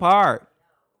playing a part.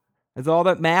 That's all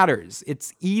that matters.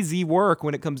 It's easy work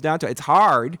when it comes down to it. It's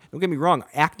hard. Don't get me wrong.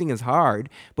 Acting is hard.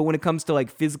 But when it comes to like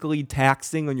physically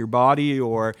taxing on your body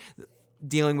or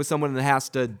dealing with someone that has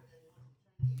to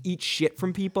eat shit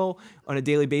from people on a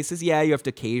daily basis, yeah, you have to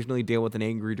occasionally deal with an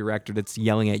angry director that's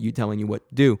yelling at you, telling you what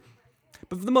to do.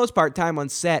 But for the most part, time on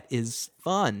set is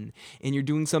fun. And you're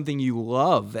doing something you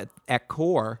love at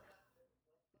core.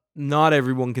 Not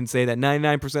everyone can say that.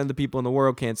 99% of the people in the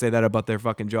world can't say that about their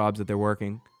fucking jobs that they're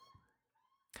working.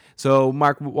 So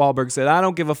Mark Wahlberg said, I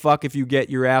don't give a fuck if you get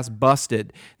your ass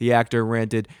busted, the actor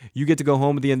ranted. You get to go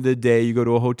home at the end of the day. You go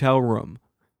to a hotel room.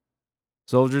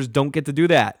 Soldiers don't get to do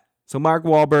that. So Mark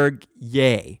Wahlberg,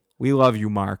 yay. We love you,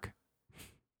 Mark.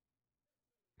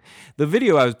 The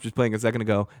video I was just playing a second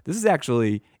ago, this is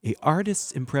actually an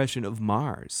artist's impression of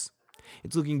Mars.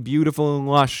 It's looking beautiful and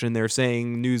lush, and they're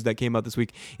saying news that came out this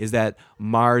week is that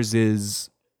Mars used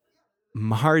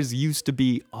to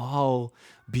be all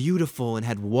beautiful and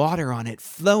had water on it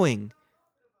flowing.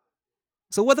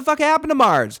 So what the fuck happened to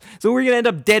Mars? So we're going to end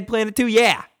up dead planet 2?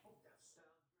 Yeah.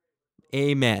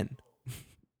 Amen.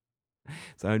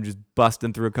 So I'm just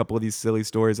busting through a couple of these silly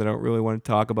stories I don't really want to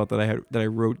talk about that I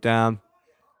wrote down.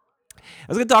 I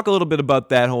was going to talk a little bit about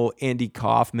that whole Andy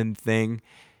Kaufman thing,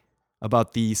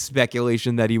 about the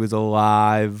speculation that he was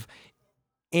alive.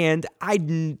 And I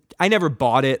never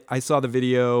bought it. I saw the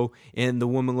video, and the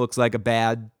woman looks like a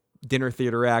bad dinner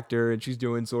theater actor, and she's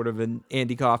doing sort of an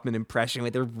Andy Kaufman impression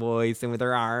with her voice and with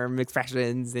her arm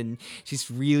expressions, and she's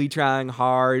really trying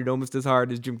hard, almost as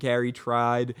hard as Jim Carrey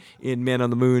tried in Man on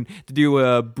the Moon, to do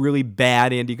a really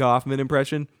bad Andy Kaufman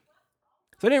impression.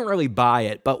 So I didn't really buy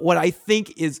it. But what I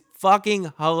think is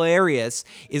fucking hilarious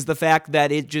is the fact that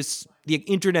the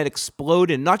internet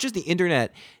exploded. Not just the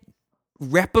internet,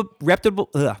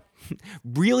 reputable,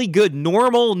 really good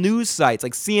normal news sites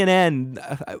like CNN,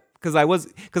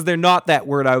 because they're not that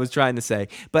word I was trying to say.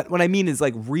 But what I mean is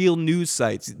like real news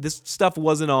sites. This stuff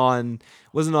wasn't on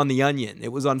The Onion.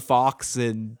 It was on Fox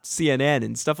and CNN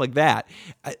and stuff like that.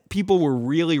 People were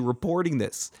really reporting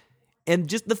this. And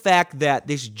just the fact that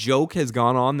this joke has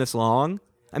gone on this long.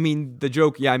 I mean, the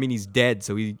joke, he's dead,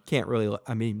 so he can't really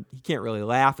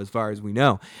laugh as far as we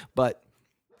know. But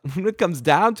when it comes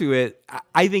down to it,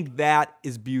 I think that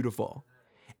is beautiful.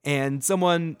 And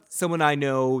someone I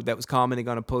know that was commenting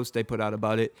on a post I put out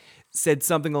about it said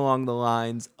something along the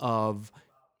lines of,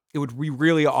 it would be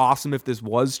really awesome if this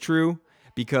was true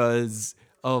because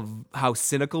of how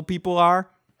cynical people are.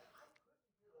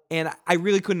 And I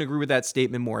really couldn't agree with that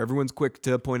statement more. Everyone's quick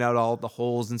to point out all the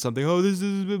holes in something. Oh, this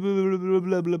is blah, blah, blah,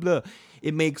 blah, blah, blah.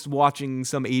 It makes watching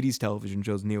some 80s television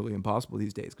shows nearly impossible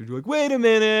these days. Because you're like, wait a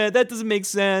minute, that doesn't make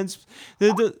sense.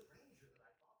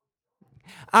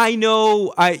 I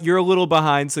know you're a little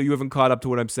behind, so you haven't caught up to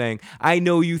what I'm saying. I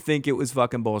know you think it was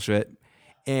fucking bullshit.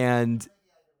 And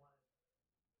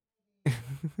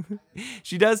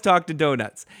she does talk to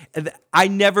donuts. And I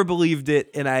never believed it,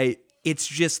 and it's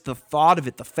just the thought of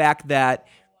it, the fact that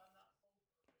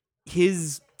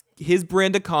his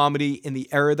brand of comedy in the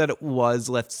era that it was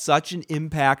left such an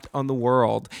impact on the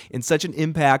world and such an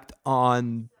impact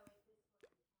on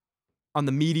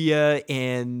the media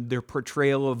and their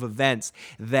portrayal of events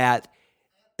that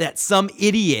some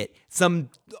idiot, some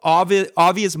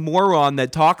obvious moron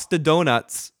that talks to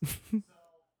donuts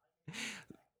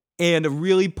and a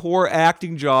really poor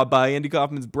acting job by Andy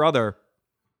Kaufman's brother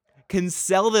can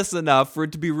sell this enough for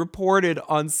it to be reported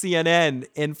on CNN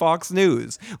and Fox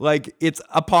News. Like, it's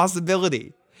a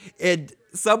possibility. And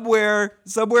somewhere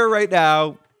right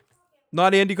now,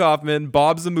 not Andy Kaufman,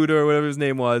 Bob Zamuda or whatever his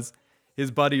name was, his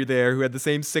buddy there who had the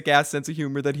same sick-ass sense of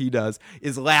humor that he does,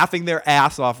 is laughing their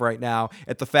ass off right now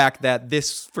at the fact that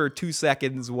this, for 2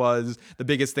 seconds, was the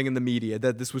biggest thing in the media,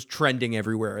 that this was trending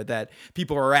everywhere, that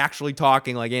people are actually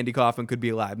talking like Andy Kaufman could be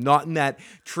alive. Not in that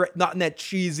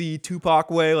cheesy Tupac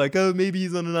way, like, oh, maybe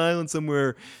he's on an island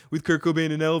somewhere with Kurt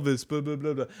Cobain and Elvis, blah, blah,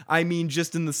 blah, blah. I mean,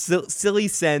 just in the silly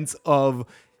sense of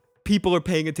people are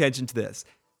paying attention to this.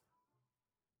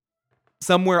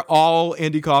 Somewhere all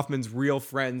Andy Kaufman's real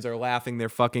friends are laughing their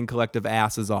fucking collective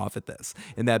asses off at this,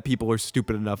 and that people are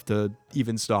stupid enough to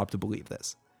even stop to believe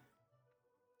this.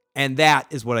 And that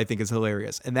is what I think is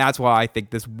hilarious. And that's why I think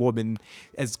this woman,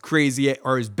 as crazy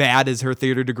or as bad as her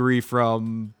theater degree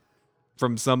from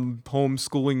some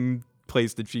homeschooling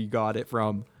place that she got it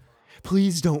from,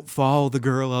 please don't follow the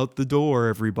girl out the door,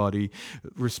 everybody.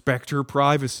 Respect her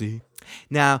privacy.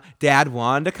 Now, Dad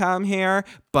wanted to come here,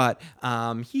 but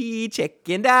he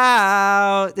chickened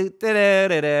out. It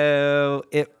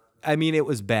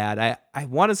was bad. I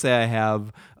want to say I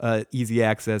have easy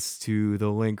access to the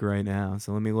link right now,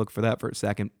 so let me look for that for a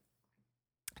second.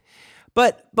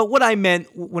 But what I meant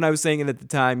when I was saying it at the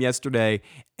time yesterday,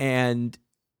 and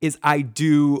is I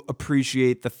do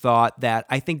appreciate the thought that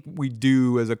I think we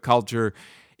do as a culture.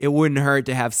 It wouldn't hurt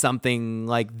to have something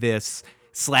like this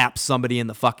slap somebody in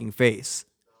the fucking face.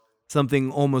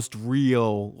 Something almost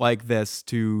real like this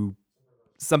to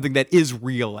something that is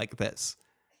real like this.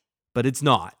 But it's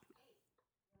not.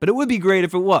 But it would be great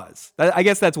if it was. I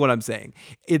guess that's what I'm saying.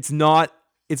 It's not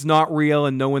real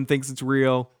and no one thinks it's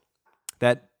real.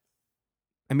 That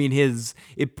I mean,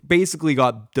 it basically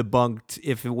got debunked.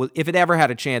 If it ever had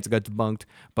a chance, it got debunked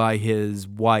by his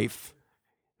wife,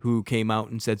 who came out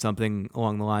and said something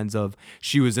along the lines of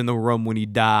she was in the room when he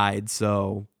died.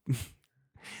 So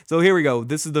here we go.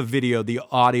 This is the video, the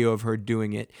audio of her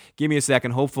doing it. Give me a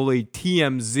second. Hopefully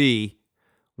TMZ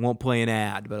won't play an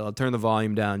ad, but I'll turn the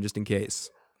volume down just in case.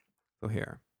 So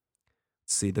here.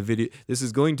 Let's see the video. This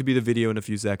is going to be the video in a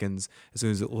few seconds as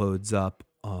soon as it loads up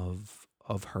of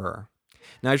her.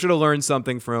 Now I should have learned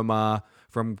something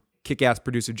from kick-ass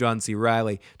producer John C.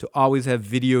 Riley to always have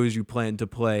videos you plan to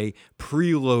play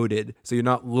preloaded so you're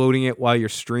not loading it while you're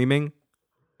streaming,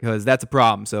 because that's a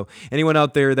problem. So anyone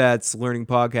out there that's learning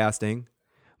podcasting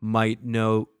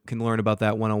can learn about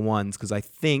that 101s, because I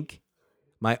think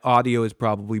my audio is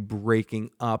probably breaking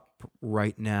up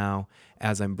right now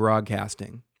as I'm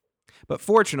broadcasting. But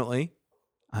fortunately,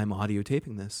 I'm audio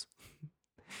taping this.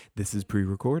 This is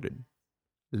pre-recorded.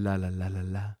 La la la la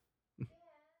la.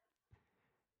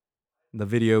 The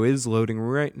video is loading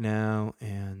right now,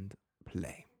 and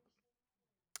play.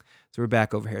 So we're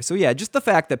back over here. So yeah, just the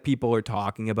fact that people are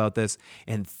talking about this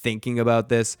and thinking about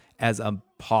this as a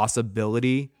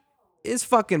possibility is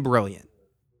fucking brilliant.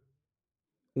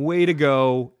 Way to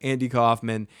go, Andy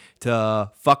Kaufman,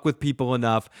 to fuck with people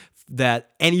enough that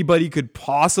anybody could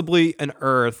possibly on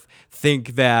Earth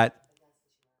think that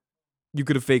you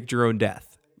could have faked your own death.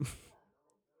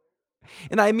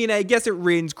 And I mean, I guess it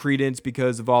rains credence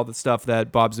because of all the stuff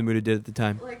that Bob Zamuda did at the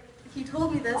time. Like, he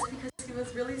told me this because he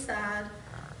was really sad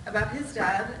about his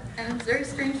dad, and it's very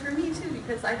strange for me too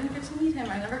because I didn't get to meet him.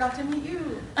 I never got to meet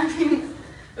you. I mean,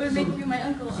 it would make you my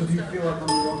uncle. So do you feel like I'm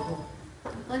your uncle?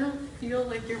 I don't feel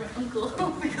like you're my uncle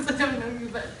because I don't know you,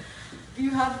 but you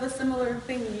have the similar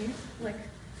thingy, like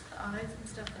the eyes and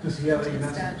stuff. Does he have any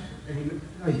message?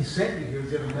 He sent you here.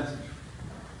 Does he have a message?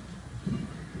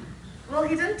 Well,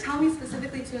 he didn't tell me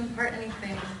specifically to impart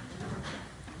anything,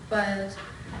 but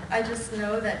I just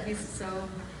know that he's so,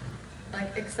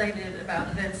 like, excited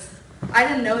about this. I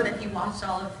didn't know that he watched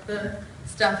all of the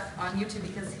stuff on YouTube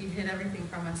because he hid everything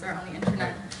from us or on the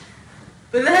internet.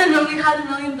 But then when we had a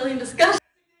million billion discussions.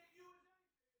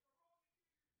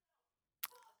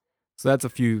 So that's a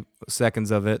few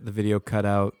seconds of it. The video cut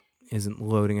out, isn't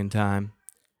loading in time.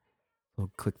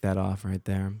 We'll click that off right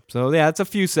there. So yeah, it's a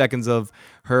few seconds of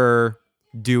her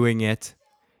doing it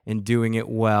and doing it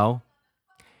well.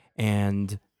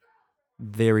 And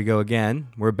there we go again.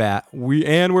 We're back.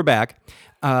 We're back.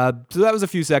 So that was a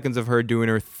few seconds of her doing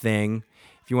her thing.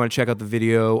 If you want to check out the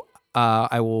video,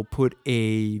 I will put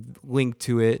a link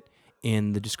to it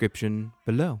in the description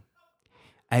below.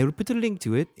 I will put a link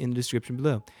to it in the description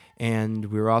below.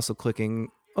 And we're also clicking...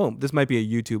 Oh, this might be a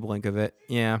YouTube link of it.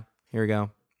 Yeah, here we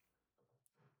go.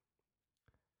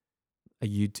 A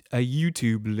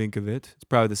YouTube link of it. It's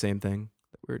probably the same thing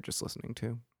that we were just listening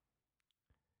to.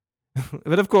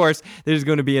 But of course, there's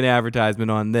going to be an advertisement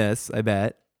on this, I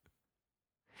bet.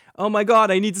 Oh my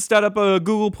god, I need to start up a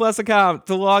Google Plus account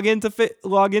to log into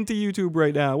YouTube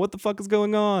right now. What the fuck is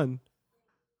going on?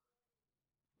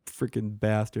 Freaking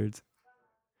bastards.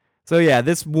 So yeah,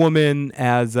 this woman,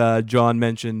 as John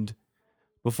mentioned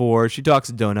before, she talks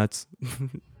donuts.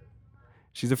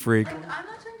 She's a freak. Like, I'm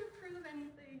not trying to prove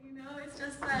anything, you know? It's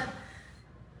just that,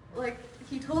 like,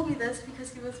 he told me this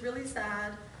because he was really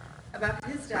sad about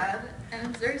his dad, and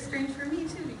it's very strange for me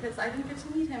too because I didn't get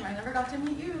to meet him. I never got to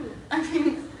meet you. I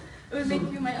mean, it would make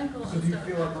you my uncle. So do you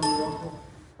feel like I'm your uncle?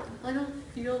 I don't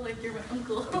feel like you're my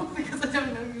uncle because I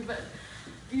don't know you, but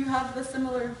you have the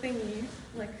similar thingy,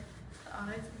 like the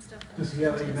eyes and stuff. Does he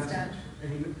have any message?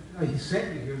 He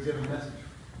sent you here. Does he have a message?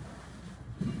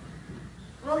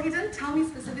 Well, he didn't tell me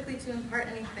specifically to impart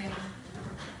anything.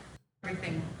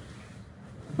 Everything.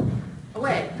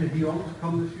 Away. Did he almost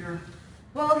come this year?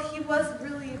 Well, he was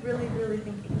really, really, really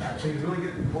thinking about it. So he's really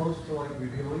getting close to, like,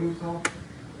 revealing himself?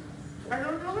 I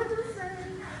don't know what to say.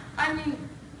 I mean...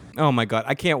 Oh my god,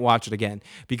 I can't watch it again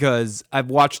because I've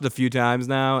watched it a few times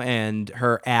now, and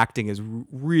her acting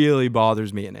really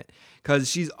bothers me in it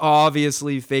because she's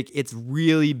obviously fake. It's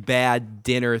really bad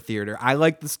dinner theater. I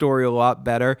like the story a lot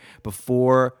better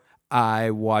before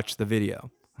I watched the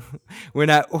video. When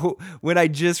I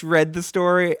just read the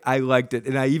story, I liked it,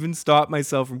 and I even stopped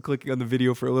myself from clicking on the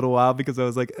video for a little while because I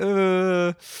was like,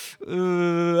 I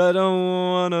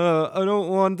don't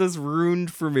want this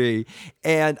ruined for me,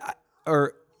 and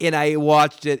I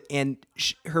watched it, and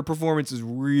her performance is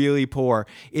really poor.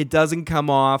 It doesn't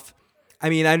come off. I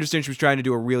mean, I understand she was trying to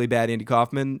do a really bad Andy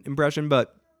Kaufman impression,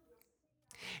 but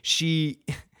she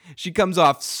comes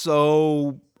off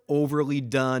so overly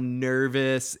done,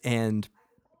 nervous, and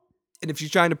if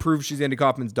she's trying to prove she's Andy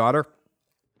Kaufman's daughter,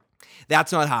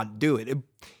 That's not how to do it.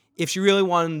 If she really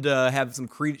wanted to have some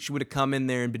credence, she would have come in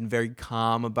there and been very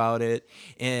calm about it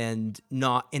and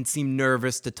seem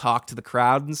nervous to talk to the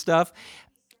crowd and stuff.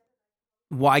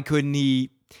 Why couldn't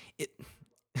he?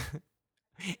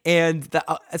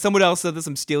 Someone else said this.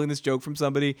 I'm stealing this joke from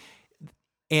somebody.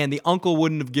 And the uncle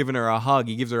wouldn't have given her a hug.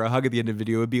 He gives her a hug at the end of the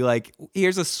video. It would be like,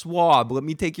 here's a swab. Let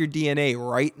me take your DNA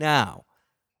right now.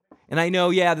 And I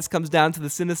know, this comes down to the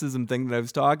cynicism thing that I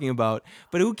was talking about.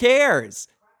 But who cares?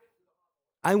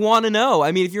 I want to know.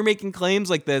 I mean, if you're making claims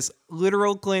like this,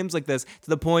 literal claims like this, to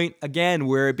the point, again,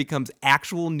 where it becomes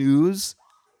actual news,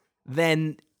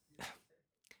 then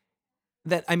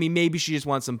maybe she just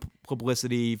wants some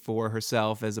publicity for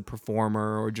herself as a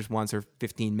performer, or just wants her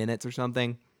 15 minutes or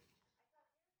something.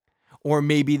 Or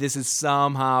maybe this is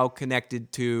somehow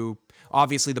connected to,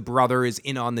 obviously the brother is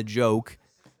in on the joke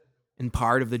and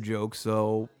part of the joke.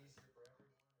 So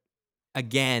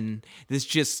again, this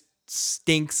just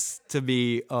stinks to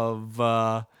me of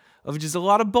just a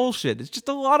lot of bullshit. It's just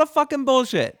a lot of fucking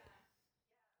bullshit.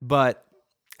 But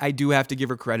I do have to give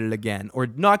her credit again, or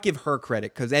not give her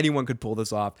credit, because anyone could pull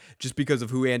this off just because of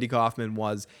who Andy Kaufman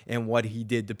was and what he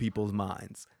did to people's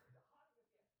minds.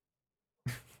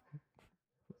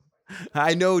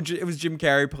 I know it was Jim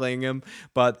Carrey playing him,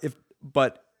 but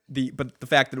the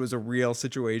fact that it was a real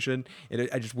situation, and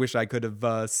I just wish I could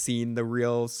have seen the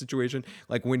real situation,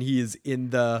 like when he is in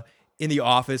the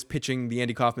office pitching the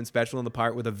Andy Kaufman special, in the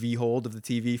part where the V-hold of the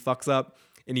TV fucks up,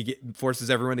 and he forces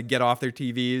everyone to get off their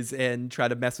TVs and try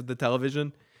to mess with the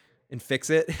television and fix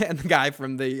it. And the guy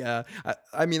from the,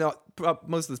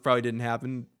 most of this probably didn't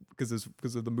happen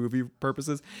because of the movie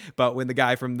purposes, but when the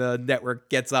guy from the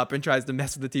network gets up and tries to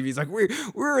mess with the TV, he's like,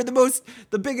 we're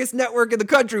the biggest network in the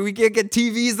country. We can't get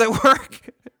TVs that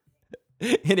work.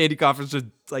 And Andy Kaufman's just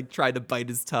like trying to bite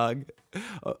his tongue,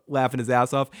 laughing his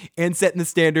ass off, and setting the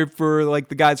standard for like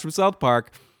the guys from South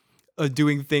Park,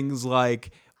 doing things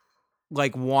like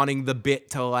wanting the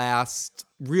bit to last,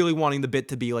 really wanting the bit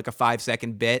to be like a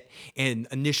 5-second bit, and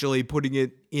initially putting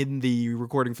it in the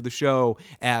recording for the show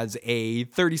as a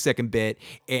 30-second bit,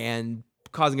 and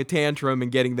causing a tantrum and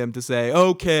getting them to say,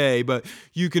 okay, but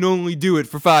you can only do it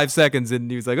for 5 seconds. And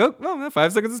he was like, oh, no,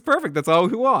 5 seconds is perfect. That's all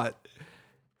we want.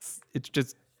 It's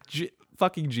just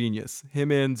fucking genius.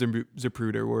 Him and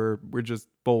Zapruder were just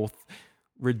both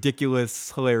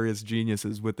ridiculous, hilarious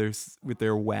geniuses with their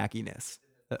wackiness.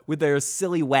 With their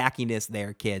silly wackiness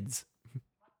there, kids.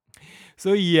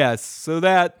 So yes,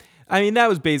 that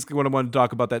was basically what I wanted to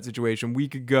talk about that situation. We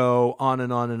could go on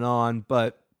and on and on,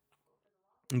 but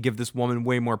give this woman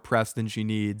way more press than she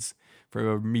needs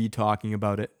for me talking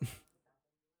about it.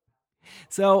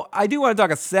 So I do want to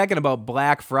talk a second about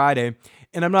Black Friday,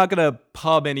 and I'm not going to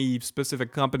pub any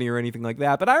specific company or anything like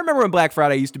that, but I remember when Black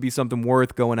Friday used to be something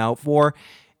worth going out for.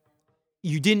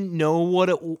 You didn't know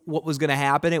what was going to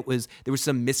happen. There was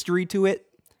some mystery to it.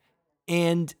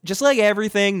 And just like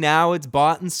everything, now it's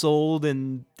bought and sold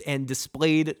and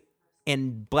displayed,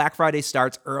 and Black Friday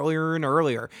starts earlier and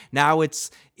earlier. Now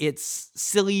it's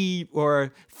silly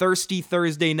or thirsty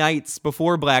Thursday nights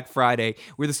before Black Friday,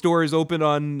 where the store is open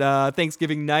on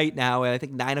Thanksgiving night now at I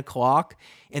think 9:00,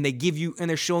 and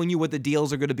they're showing you what the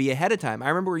deals are going to be ahead of time. I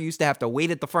remember we used to have to wait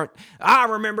at the front. I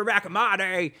remember back in my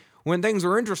day when things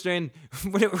were interesting,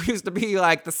 when it used to be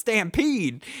like the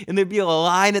Stampede, and there'd be a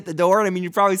line at the door. And I mean,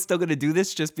 you're probably still going to do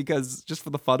this just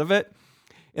for the fun of it.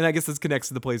 And I guess this connects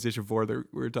to the PlayStation 4 that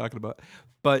we were talking about.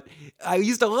 But I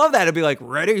used to love that. It'd be like,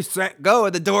 ready, set, go.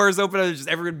 And the doors open, and just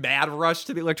everyone mad rush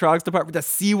to the electronics department to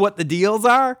see what the deals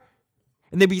are.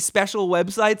 And there'd be special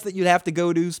websites that you'd have to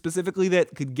go to specifically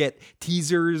that could get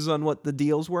teasers on what the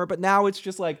deals were. But now it's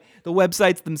just like the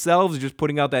websites themselves are just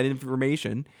putting out that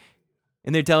information.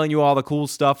 And they're telling you all the cool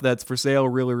stuff that's for sale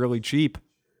really, really cheap.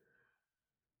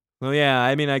 Well, yeah,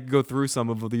 I mean, I could go through some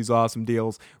of these awesome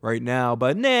deals right now,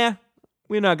 but nah,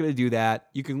 we're not going to do that.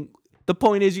 The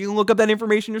point is, you can look up that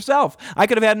information yourself. I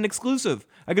could have had an exclusive.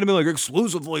 I could have been like,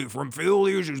 exclusively from Phil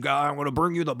the Issues Guy, I'm going to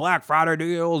bring you the Black Friday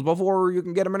deals before you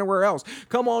can get them anywhere else.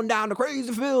 Come on down to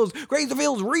Crazy Phil's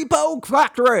Repo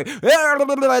Factory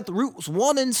at the Routes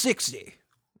 1 and 60.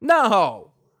 No.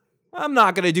 I'm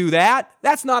not going to do that.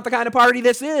 That's not the kind of party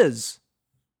this is.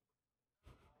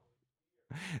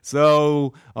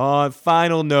 So, on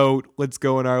final note, let's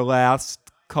go in our last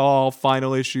call,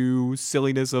 final issue,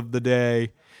 silliness of the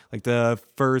day. Like the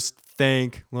first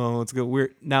think. Well, let's go.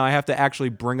 Now I have to actually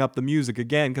bring up the music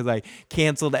again because I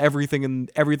canceled everything and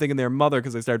their mother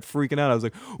because I started freaking out. I was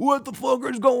like, what the fuck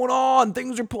is going on?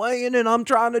 Things are playing and I'm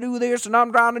trying to do this and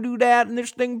I'm trying to do that and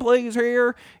this thing plays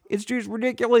here. It's just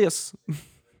ridiculous.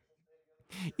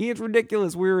 It's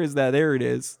ridiculous. Where is that? There it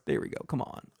is. There we go. Come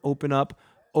on. Open up.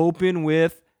 Open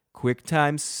with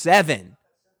QuickTime 7.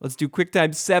 Let's do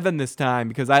QuickTime 7 this time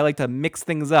because I like to mix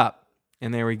things up.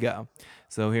 And there we go.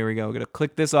 So here we go. We're going to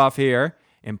click this off here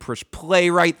and push play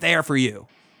right there for you.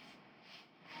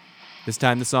 This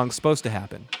time the song's supposed to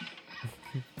happen.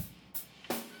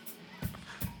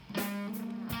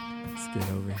 Let's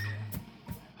get over here.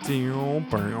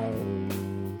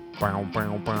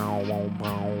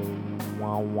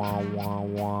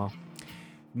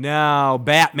 Now,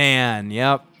 Batman.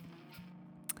 Yep.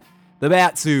 The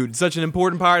bat suit. Such an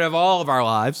important part of all of our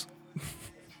lives.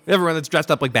 Everyone that's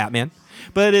dressed up like Batman.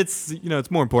 But it's,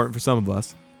 it's more important for some of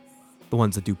us. The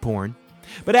ones that do porn.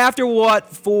 But after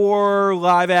what, 4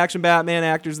 live-action Batman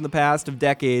actors in the past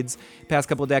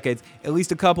couple of decades, at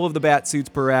least a couple of the bat suits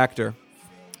per actor.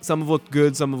 Some have looked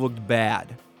good, some have looked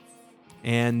bad.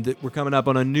 And we're coming up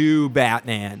on a new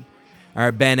Batman.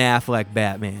 Our Ben Affleck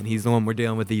Batman. He's the one we're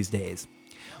dealing with these days.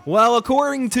 Well,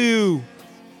 according to...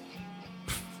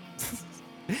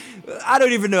 I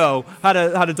don't even know how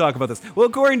to talk about this. Well,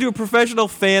 according to a professional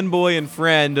fanboy and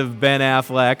friend of Ben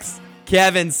Affleck's,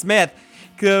 Kevin Smith.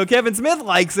 Kevin Smith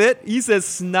likes it. He says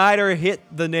Snyder hit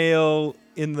the nail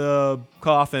in the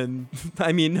coffin.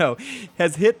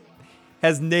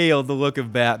 Has nailed the look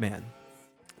of Batman.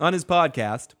 On his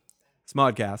podcast,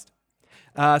 Smodcast,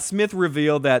 Smith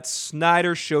revealed that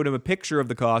Snyder showed him a picture of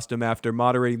the costume after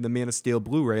moderating the Man of Steel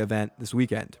Blu-ray event this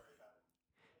weekend.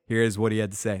 Here's what he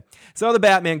had to say. Saw the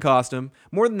Batman costume.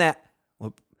 More than that,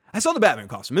 I saw the Batman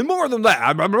costume. And more than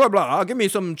that, blah, blah, blah, give me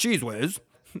some cheese whiz.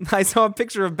 I saw a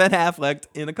picture of Ben Affleck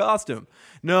in a costume.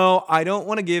 No, I don't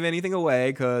want to give anything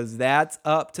away because that's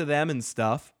up to them and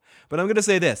stuff. But I'm going to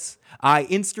say this. I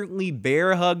instantly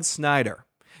bear hugged Snyder.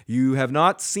 You have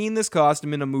not seen this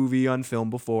costume in a movie on film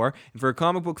before. And for a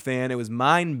comic book fan, it was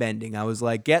mind-bending. I was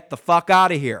like, get the fuck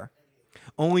out of here.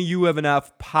 Only you have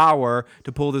enough power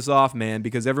to pull this off, man,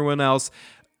 because everyone else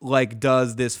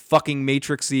does this fucking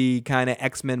Matrix-y kind of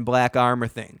X-Men Black Armor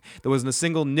thing. There wasn't a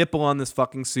single nipple on this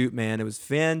fucking suit, man. It was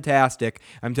fantastic.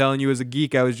 I'm telling you, as a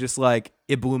geek, I was just like,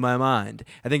 it blew my mind.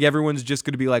 I think everyone's just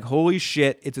going to be like, holy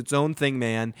shit, it's its own thing,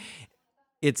 man.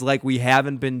 It's like we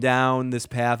haven't been down this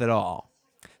path at all.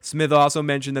 Smith also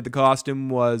mentioned that the costume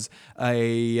was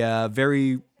a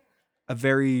very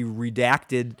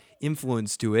redacted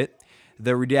influence to it.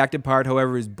 The redacted part,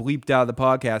 however, is bleeped out of the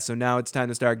podcast, so now it's time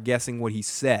to start guessing what he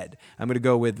said. I'm going to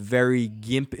go with very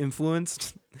GIMP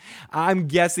influenced. I'm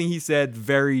guessing he said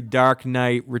very Dark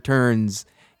Knight Returns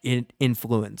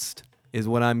influenced, is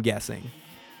what I'm guessing.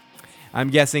 I'm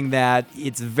guessing that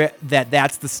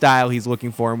that's the style he's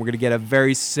looking for, and we're going to get a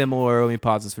very similar... Let me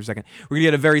pause this for a second. We're going to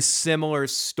get a very similar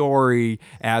story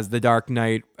as The Dark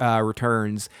Knight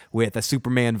Returns, with a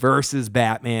Superman versus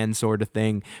Batman sort of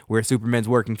thing, where Superman's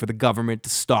working for the government to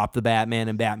stop the Batman,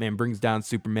 and Batman brings down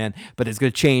Superman, but it's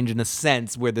going to change in a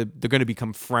sense where they're going to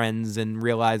become friends and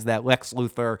realize that Lex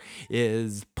Luthor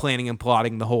is planning and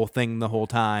plotting the whole thing the whole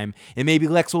time, and maybe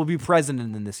Lex will be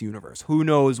president in this universe. Who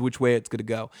knows which way it's going to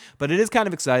go. But it is kind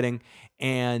of exciting,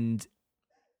 and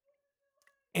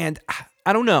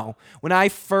I don't know. I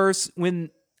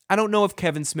don't know if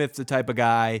Kevin Smith's the type of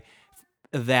guy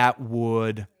that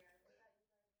would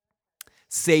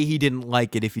say he didn't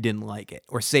like it if he didn't like it,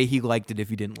 or say he liked it if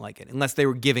he didn't like it, unless they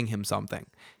were giving him something.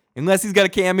 Unless he's got a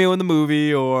cameo in the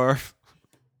movie or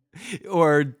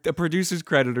a producer's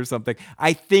credit or something.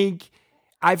 I think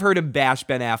I've heard him bash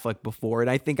Ben Affleck before, and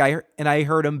I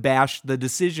heard him bash the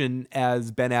decision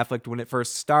as Ben Affleck when it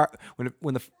first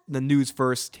when the news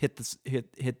first hit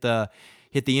the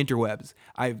interwebs.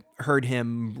 I've heard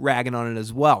him ragging on it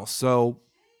as well. So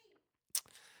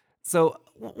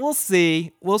we'll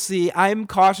see. I'm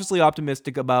cautiously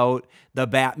optimistic about the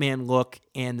Batman look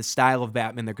and the style of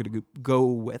Batman they're going to go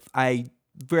with. I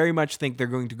very much think they're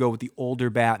going to go with the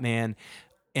older Batman.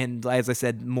 And as I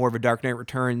said, more of a Dark Knight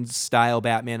Returns style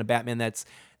Batman, a Batman that's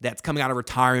coming out of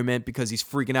retirement because he's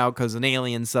freaking out because an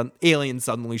alien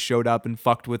suddenly showed up and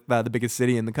fucked with the biggest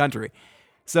city in the country.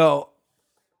 So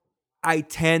I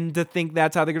tend to think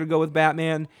that's how they're going to go with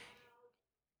Batman.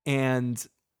 And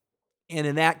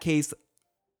in that case,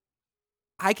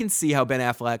 I can see how Ben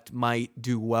Affleck might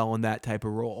do well in that type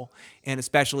of role, and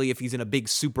especially if he's in a big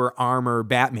super armor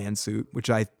Batman suit, which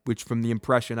from the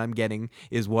impression I'm getting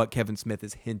is what Kevin Smith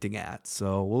is hinting at.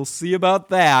 So we'll see about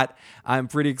that. I'm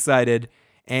pretty excited.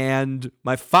 And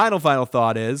my final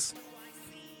thought is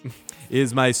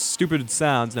my stupid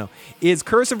sounds. No, is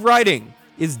cursive writing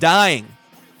is dying.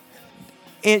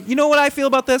 And you know what I feel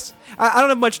about this? I don't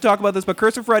have much to talk about this, but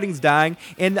cursive writing is dying,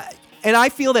 and And I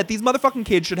feel that these motherfucking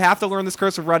kids should have to learn this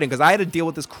cursive writing, because I had to deal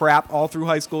with this crap all through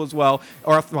high school as well.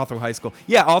 Or all through high school.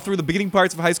 Yeah, all through the beginning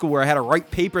parts of high school where I had to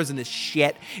write papers and this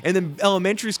shit. And then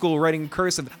elementary school writing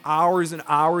cursive, hours and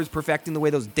hours perfecting the way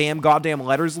those goddamn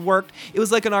letters worked. It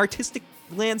was like an artistic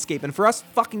landscape. And for us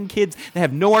fucking kids that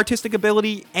have no artistic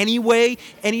ability any way,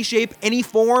 any shape, any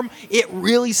form, it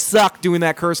really sucked doing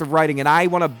that cursive writing. And I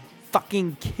want to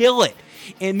fucking kill it.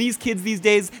 And these kids these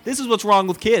days, this is what's wrong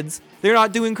with kids. They're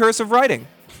not doing cursive writing.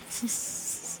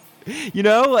 You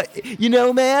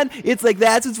know, man, it's like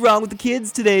that's what's wrong with the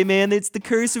kids today, man. It's the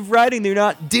cursive writing. They're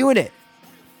not doing it.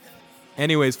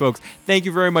 Anyways, folks, thank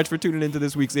you very much for tuning into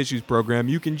this week's Issues Program.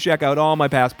 You can check out all my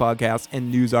past podcasts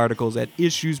and news articles at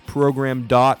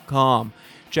issuesprogram.com.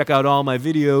 Check out all my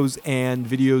videos and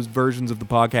versions of the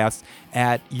podcast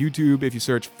at YouTube if you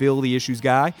search Phil the Issues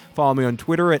Guy. Follow me on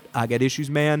Twitter at I Got Issues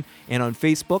Man, and on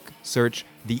Facebook, search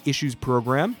The Issues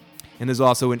Program. And there's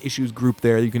also an issues group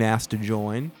there you can ask to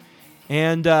join.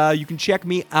 And you can check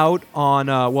me out on,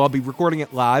 I'll be recording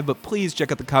it live, but please check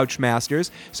out the Couch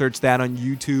Masters. Search that on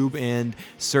YouTube and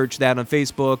search that on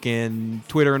Facebook and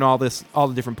Twitter and all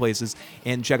the different places.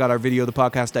 And check out our video, the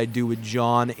podcast I do with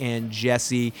John and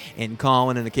Jesse and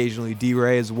Colin and occasionally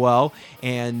D-Ray as well.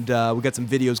 And we got some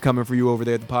videos coming for you over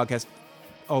there at the podcast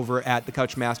over at the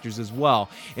Couch Masters as well.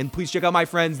 And please check out my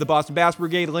friends, the Boston Bass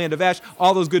Brigade, Land of Ash,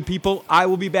 all those good people. I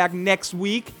will be back next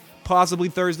week. Possibly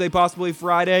Thursday, possibly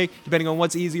Friday, depending on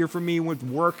what's easier for me with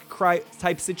work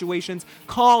type situations.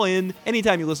 Call in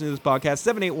anytime you listen to this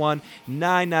podcast,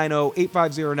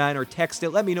 781-990-8509, or text it.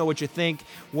 Let me know what you think,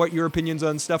 what your opinions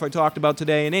on stuff I talked about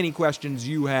today, and any questions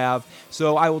you have.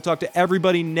 So I will talk to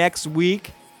everybody next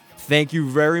week. Thank you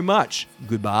very much.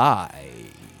 Goodbye.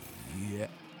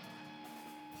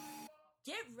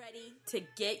 To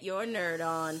get your nerd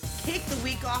on. Kick the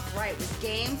week off right with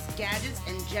games, gadgets,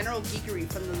 and general geekery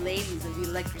from the ladies of the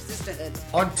Electric Sisterhood.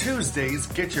 On Tuesdays,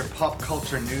 get your pop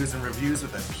culture news and reviews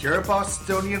with a pure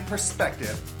Bostonian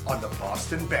perspective on the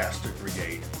Boston Bastard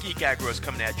Brigade. Geek Aggro is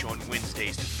coming at you on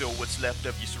Wednesdays to fill what's left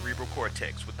of your cerebral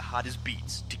cortex with the hottest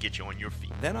beats to get you on your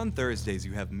feet. Then on Thursdays,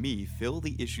 you have me, Phil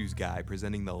the Issues Guy,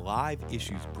 presenting the Live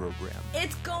Issues Program.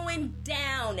 It's going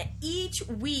down each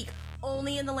week,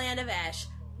 only in the Land of Ash.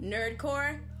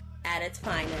 Nerdcore at its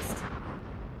finest.